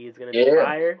will be is gonna be Yeah.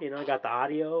 fire. You know, I got the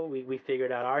audio. We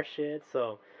figured out our shit.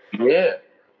 So Yeah.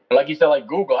 Like you said, like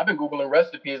Google. I've been Googling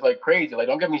recipes like crazy. Like,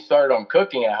 don't get me started on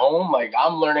cooking at home. Like,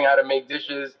 I'm learning how to make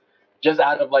dishes just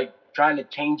out of like trying to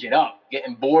change it up,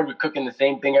 getting bored with cooking the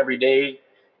same thing every day,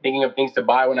 thinking of things to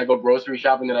buy when I go grocery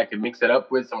shopping that I could mix it up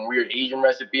with some weird Asian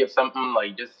recipe of something.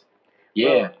 Like, just,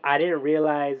 bro, yeah. I didn't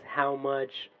realize how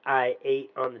much I ate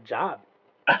on the job.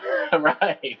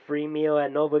 Right. Free meal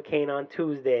at Novocaine on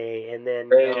Tuesday, and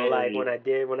then like Hey. when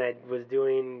I was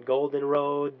doing Golden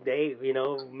Road, they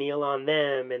meal on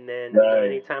them, and then Right.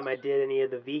 anytime I did any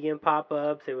of the vegan pop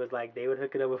ups, it was like they would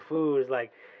hook it up with food. It was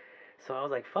like so I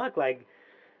was like fuck, like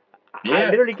I Yeah.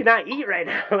 literally cannot eat right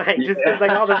now, like just because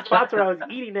like all the spots where I Yeah. was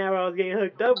eating at where I was getting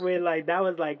hooked up with, like that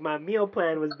was like my meal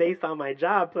plan was based on my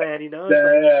job plan. It's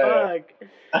like Yeah. fuck,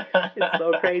 it's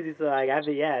so crazy. So like I've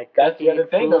been That's the cooking other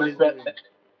thing, though. food has been.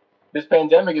 This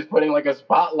pandemic is putting like a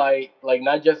spotlight, like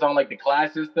not just on like the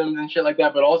class systems and shit like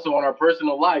that, but also on our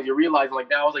personal lives. You're realizing like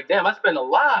that. I was like, damn, I spend a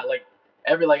lot. Like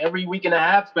every week and a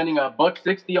half, spending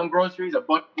 $1.60 on groceries,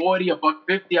 $1.40,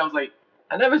 $1.50. I was like,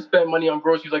 I never spent money on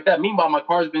groceries like that. Meanwhile, my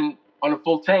car's been on a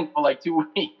full tank for like 2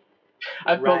 weeks.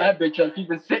 I fill Right. that bitch up. She's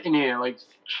been sitting here like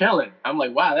chilling. I'm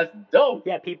like, wow, that's dope.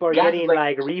 Yeah, people are Gas is getting like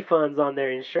like refunds on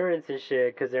their insurance and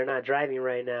shit because they're not driving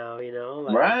right now.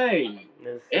 Like right.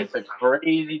 it's It's a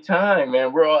crazy time,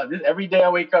 man. We're all this every day I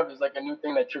wake up is like a new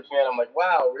thing that trips me out. I'm like,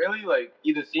 wow, really? Like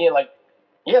either seeing like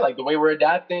yeah, like the way we're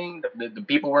adapting, the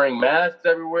people wearing masks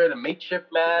everywhere, the makeshift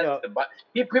masks. yo,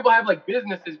 People have like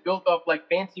businesses built off like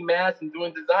fancy masks and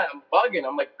doing design. I'm bugging.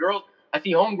 I'm like, girls, I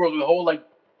see homegirls with whole like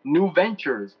new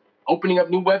ventures, opening up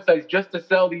new websites just to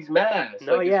sell these masks. no,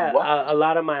 Like it's yeah, wild. a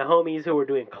lot of my homies who were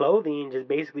doing clothing just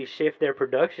basically shift their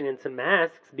production into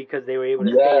masks because they were able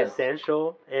to stay Yes,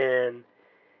 essential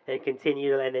and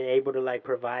continue and then able to like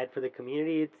provide for the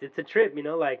community. It's a trip,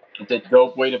 like it's a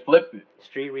dope way to flip it.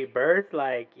 Street Rebirth,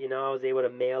 like I was able to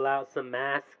mail out some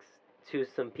masks to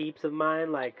some peeps of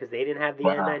mine, like because they didn't have the Wow.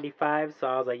 N95, so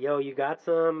I was like, "Yo, you got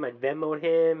some?" I Venmoed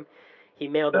him. He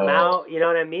mailed them out. You know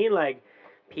what I mean? Like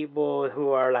people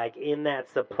who are like in that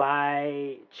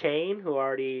supply chain who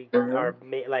already Hmm. are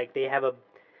like they have a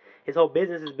his whole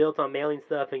business is built on mailing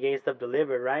stuff and getting stuff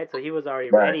delivered, right? So he was already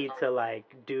Right. ready to like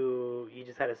do. You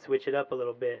just had to switch it up a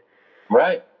little bit.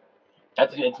 Right.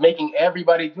 It's making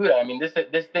everybody do that. I mean, this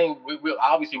thing we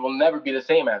obviously will never be the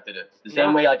same after this. The same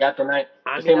No, way like after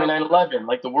I the mean same way 9/11.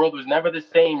 Like the world was never the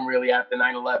same really after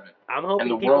 9/11, I'm and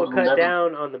the hoping people world will cut never.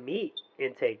 down on the meat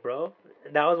intake, bro.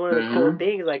 That was one of the cool Hmm.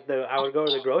 things. Like I would go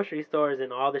to the grocery stores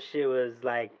and all the shit was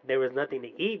like there was nothing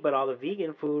to eat, but all the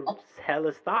vegan food was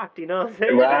hella stocked. You know what I'm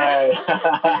saying? Right.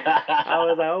 I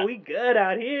was like, oh, we good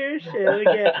out here. Shit,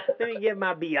 let me get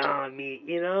my Beyond Meat.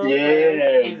 You know, like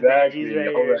Yeah, these veggies exactly.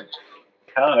 right All here. right.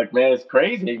 Fuck, man, it's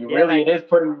crazy. Yeah, Really, like it is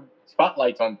putting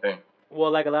spotlights on things.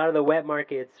 well, like a lot of the wet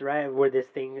markets, right, where this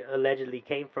thing allegedly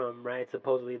came from, right?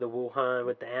 Supposedly the Wuhan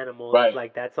with the animals, Right.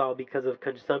 like that's all because of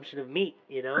consumption of meat,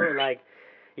 you know? Like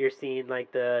you're seeing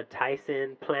like the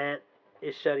Tyson plant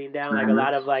is shutting down. Hmm. Like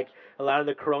a lot of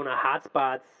the corona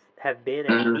hotspots have been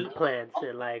at Hmm. meat plants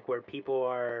and like where people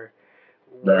are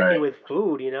working Right. with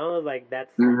food, you know? Like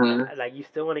that's Hmm. like you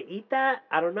still want to eat that?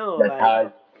 I don't know, That's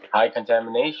like high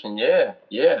contamination. Yeah,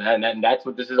 yeah, and that's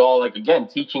what this is all like. Again,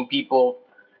 teaching people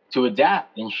to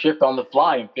adapt and shift on the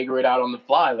fly and figure it out on the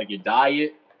fly, like your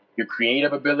diet, your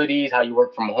creative abilities, how you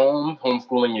work from home,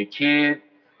 homeschooling your kid,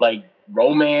 like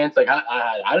romance. Like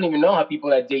I don't even know how people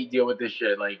that date deal with this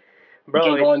shit. Like you bro,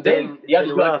 can't go on dates. You it's have been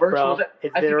to do like rough, virtual. bro.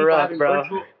 It's I been see people rough, having bro.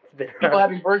 virtual It's been people rough.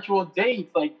 having virtual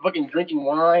dates, like fucking drinking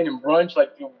wine and brunch,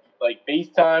 like through like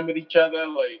FaceTime with each other,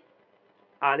 like.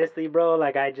 Honestly, bro,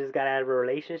 like I just got out of a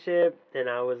relationship and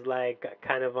I was like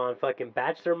kind of on fucking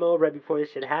bachelor mode right before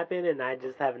this shit happened and I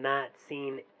have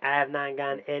not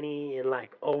gotten any in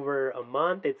like over a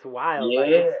month. It's wild. Like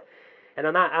Yeah, and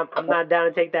I'm not down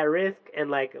to take that risk and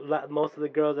like most of the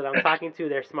girls that I'm talking to,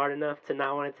 they're smart enough to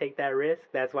not want to take that risk.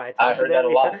 That's why I I talk to heard that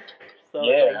them. a lot. So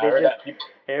it's Yeah, like I there's heard just that.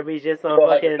 everybody's just on People are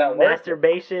like it's fucking not worth it.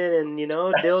 masturbation and you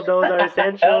know dildos are Hell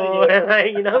essential yeah. and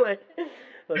like you know like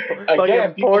fucking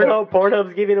Again, people are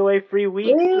Pornhub's giving away free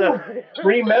weeks. So. woo,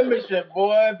 free membership,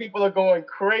 boy. People are going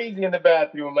crazy in the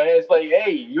bathroom, man. It's like,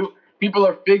 hey, people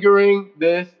are figuring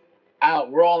this out.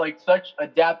 We're all like such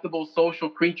adaptable social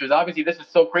creatures. Obviously, this is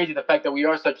so crazy the fact that we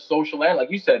are such social and like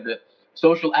you said, the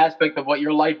social aspect of what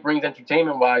your life brings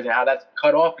entertainment wise and how that's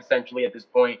cut off essentially at this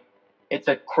point. It's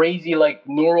a crazy like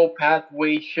neural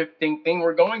pathway shifting thing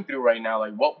we're going through right now.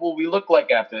 Like what will we look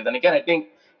like after this? And again, I think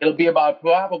it'll be about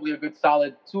probably a good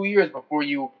solid 2 years before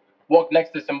you walk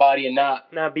next to somebody and not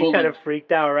Not be kind fully of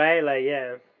freaked out, right? Like,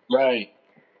 yeah. right.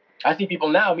 I see people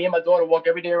now. Me and my daughter walk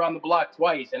every day around the block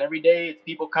twice, and every day it's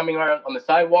people coming around on the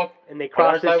sidewalk, And they on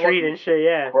our cross the sidewalk. street and shit,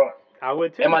 yeah. Bro. I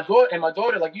would And too. my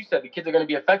daughter, like you said, the kids are gonna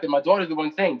be affected. My daughter's the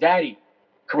one saying, "Daddy,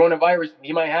 coronavirus,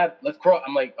 he might have. Let's cross."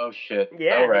 I'm like, "Oh shit. All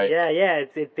Yeah, right. yeah, yeah.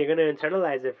 They're gonna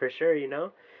internalize it for sure, you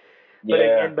know.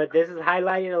 Yeah. But this is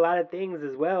highlighting a lot of things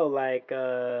as well, like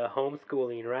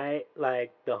homeschooling, right?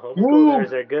 Like the Woo.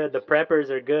 homeschoolers are good, the preppers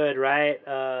are good, right?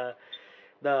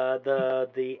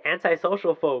 The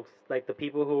antisocial folks, like the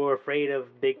people who are afraid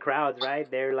of big crowds, right?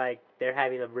 They're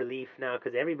having a relief now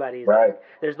because everybody's like, Right.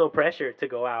 there's no pressure to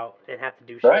go out and have to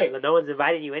do shit. Right. No one's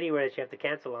inviting you anywhere that you have to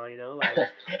cancel on, you know. Like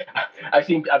I've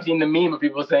seen the meme of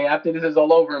people saying after this is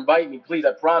all over, invite me, please.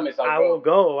 I promise I'll I will go.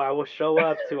 go, I will show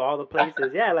up to all the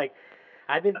places. Yeah, like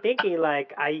I've been thinking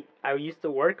like I used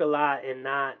to work a lot and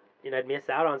not I'd miss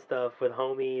out on stuff with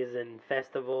homies and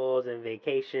festivals and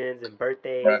vacations and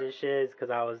birthdays Right. and shits because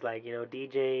I was like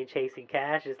DJing, chasing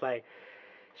cash. It's like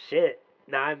shit.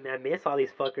 Now I miss all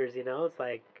these fuckers. You know, it's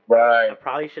like I Right.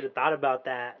 probably should have thought about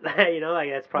that. Like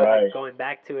that's probably like Right. going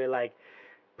back to it. Like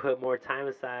put more time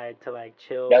aside to like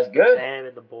chill That's with good. them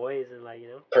and the boys and like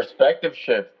Perspective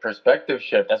shift. Perspective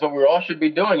shift. That's what we all should be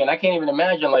doing. And I can't even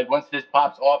imagine like once this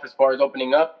pops off as far as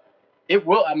opening up, it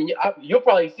will. I mean, you'll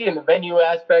probably see in the venue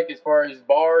aspect as far as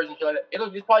bars and shit like that.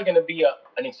 It's probably going to be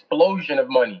an explosion of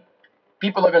money.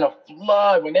 People are going to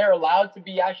flood when they're allowed to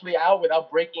be actually out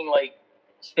without breaking like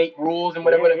state rules and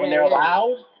whatever. When they're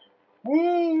allowed,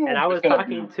 woo! And It's gonna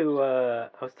be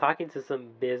I was talking to some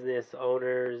business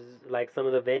owners, like some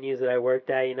of the venues that I worked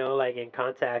at, like in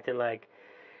contact, and like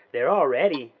they're all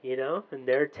ready, and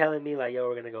they're telling me like, yo,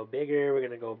 we're gonna go bigger, we're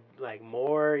gonna go like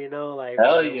more, like we're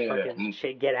hell gonna yeah, fucking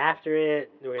shit, get after it,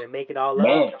 we're gonna make it all up.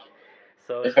 man.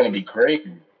 So It's gonna be great.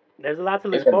 there's a lot to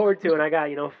It's look gonna forward to, and I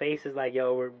got faces like,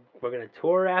 yo, we're gonna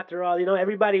tour after all,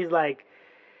 everybody's like.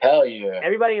 hell yeah.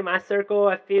 Everybody in my circle,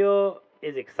 I feel,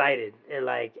 is excited and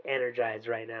like energized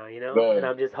right now, And Good.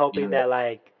 I'm just hoping Yeah. that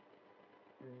like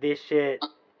this shit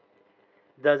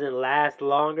doesn't last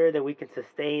longer, then we can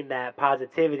sustain that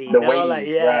positivity. The you know? wave, Like,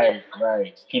 yeah.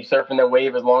 right. Keep surfing the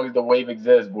wave as long as the wave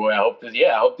exists, boy. I hope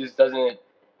this doesn't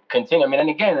continue. I mean, and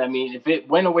again, if it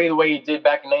went away the way it did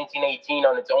back in 1918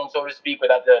 on its own, so to speak,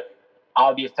 without the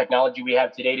obvious technology we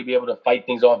have today to be able to fight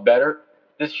things off better,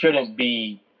 this shouldn't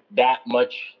be that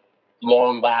much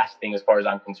long lasting as far as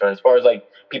I'm concerned. As far as like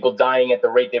people dying at the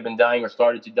rate they've been dying or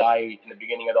started to die in the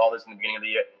beginning of all this in the beginning of the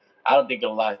year, I don't think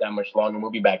it'll last that much longer.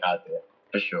 We'll be back out there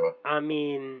for sure. I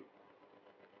mean,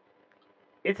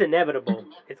 it's inevitable.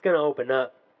 It's gonna open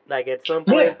up. Like at some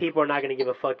point, people are not gonna give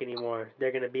a fuck anymore.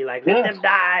 They're gonna be like, let them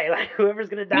die. Like whoever's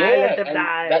gonna die, let them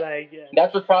die.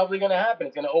 That's what's probably gonna happen.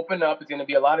 It's gonna open up. It's gonna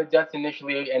be a lot of deaths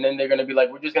initially, and then they're gonna be like,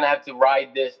 we're just gonna have to ride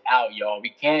this out, y'all. We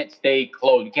can't stay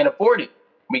closed. We can't afford it.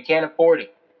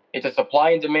 It's a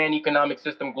supply and demand economic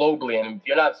system globally, and if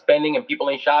you're not spending and people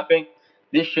ain't shopping,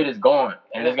 this shit is gone,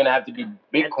 and there's gonna have to be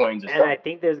Bitcoins or something. And I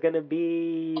think there's gonna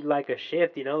be like a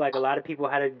shift, like a lot of people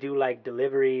had to do like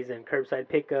deliveries and curbside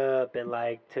pickup and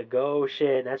like to go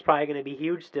shit. And that's probably gonna be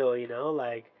huge still,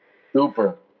 like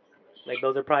super. Like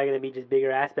those are probably gonna be just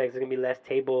bigger aspects. There's gonna be less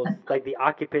tables. Like the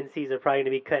occupancies are probably gonna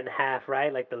be cut in half,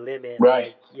 right? Like the limit. Right.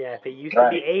 Like, yeah. If it used to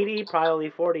be 80, probably only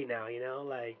 40 now.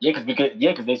 Like. Yeah,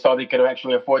 because they saw they could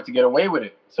actually afford to get away with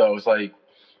it. So it's like.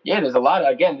 Yeah, there's a lot.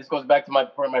 Again, this goes back to my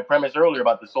premise earlier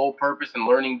about the sole purpose and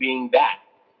learning being that.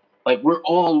 Like, we're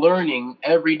all learning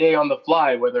every day on the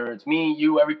fly, whether it's me,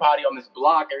 you, everybody on this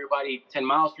block, everybody 10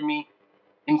 miles from me.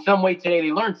 In some way today,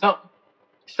 they learned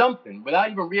something,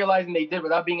 without even realizing they did,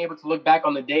 without being able to look back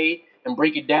on the day and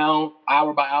break it down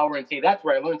hour by hour and say, that's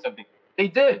where I learned something. They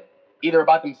did, either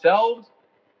about themselves,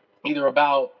 either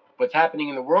about what's happening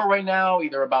in the world right now,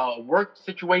 either about a work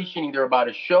situation, either about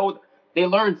a show. They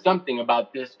learned something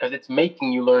about this because it's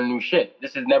making you learn new shit.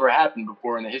 This has never happened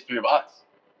before in the history of us.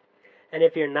 And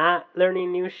if you're not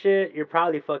learning new shit, you're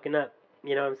probably fucking up.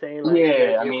 You know what I'm saying? Like,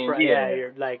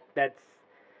 you're like, that's,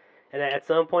 and at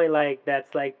some point, like,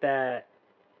 that's like that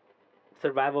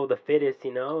survival of the fittest,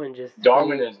 and just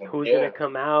Darwinism. Who's gonna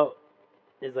come out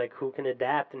is like who can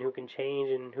adapt and who can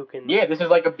change and who can. Yeah, this is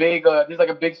like a big,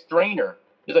 strainer.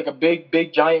 There's like a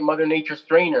big, giant Mother Nature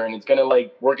strainer, and it's gonna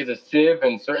like work as a sieve,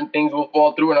 and certain things will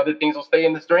fall through, and other things will stay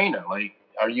in the strainer. Like,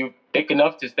 are you thick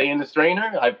enough to stay in the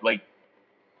strainer?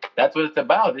 That's what it's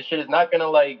about. This shit is not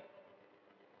gonna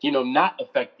not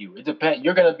affect you. It depends.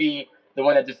 You're gonna be the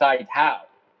one that decides how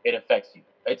it affects you.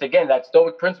 It's again that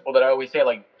Stoic principle that I always say.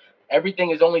 Like, everything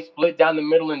is only split down the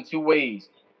middle in two ways.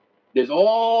 There's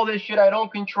all this shit I don't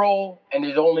control, and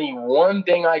there's only one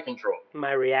thing I control.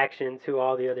 My reaction to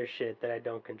all the other shit that I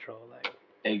don't control. Like.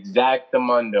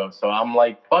 Exactamundo. So I'm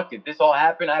like, fuck it. This all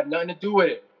happened. I have nothing to do with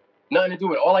it.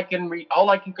 All I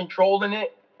can control in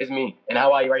it is me and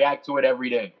how I react to it every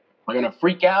day. Am I gonna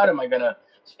freak out? Am I gonna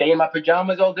stay in my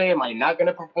pajamas all day? Am I not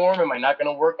gonna perform? Am I not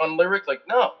gonna work on lyrics? Like,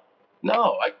 no.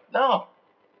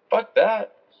 Fuck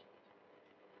that.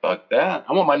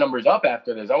 I want my numbers up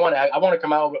after this. I want to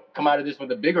come out of this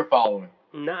with a bigger following.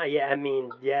 Nah, yeah, I mean,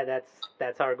 yeah,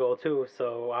 that's our goal too.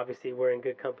 So obviously we're in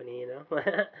good company,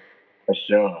 For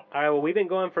sure. All right, well, we've been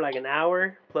going for like an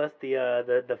hour plus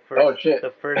the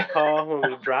first call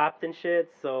when we dropped and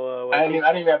shit. So I didn't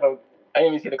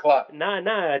even see the clock. Nah,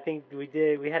 I think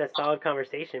we had a solid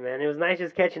conversation, man. It was nice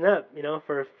just catching up.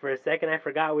 For a second I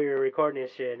forgot we were recording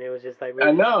this shit, and it was just like we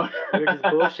were just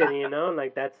bullshitting,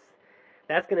 like that's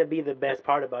going to be the best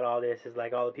part about all this is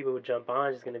like all the people who jump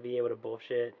on is just going to be able to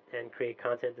bullshit and create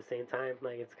content at the same time.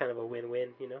 Like it's kind of a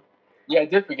win-win, Yeah, I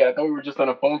did forget. I thought we were just on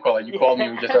a phone call. Like you called me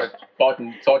and we just started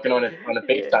talking on a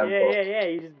FaceTime call. Yeah.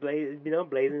 You just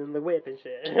blazing the whip and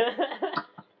shit.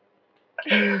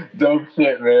 Dope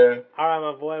shit, man. All right,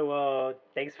 my boy. Well,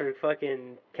 thanks for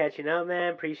fucking catching up,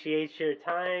 man. Appreciate your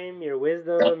time, your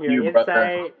wisdom, your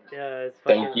insight. It's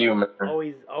Thank you, man.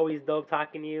 Always dope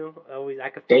talking to you. I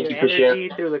can feel your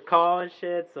energy through the call and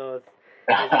shit. So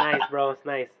it's nice, bro. It's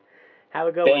nice. Have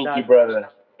a good one, dog. Thank you, brother.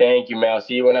 Thank you, man. I'll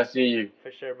see you when I see you.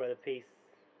 For sure, brother. Peace.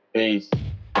 Peace.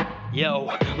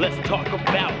 Yo, let's talk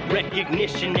about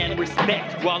recognition and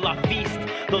respect. While I feast,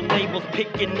 the label's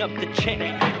picking up the check.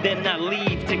 Then I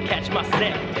leave to catch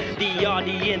myself. The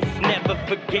audience never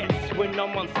forgets when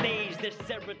I'm on stage. There's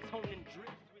serotonin.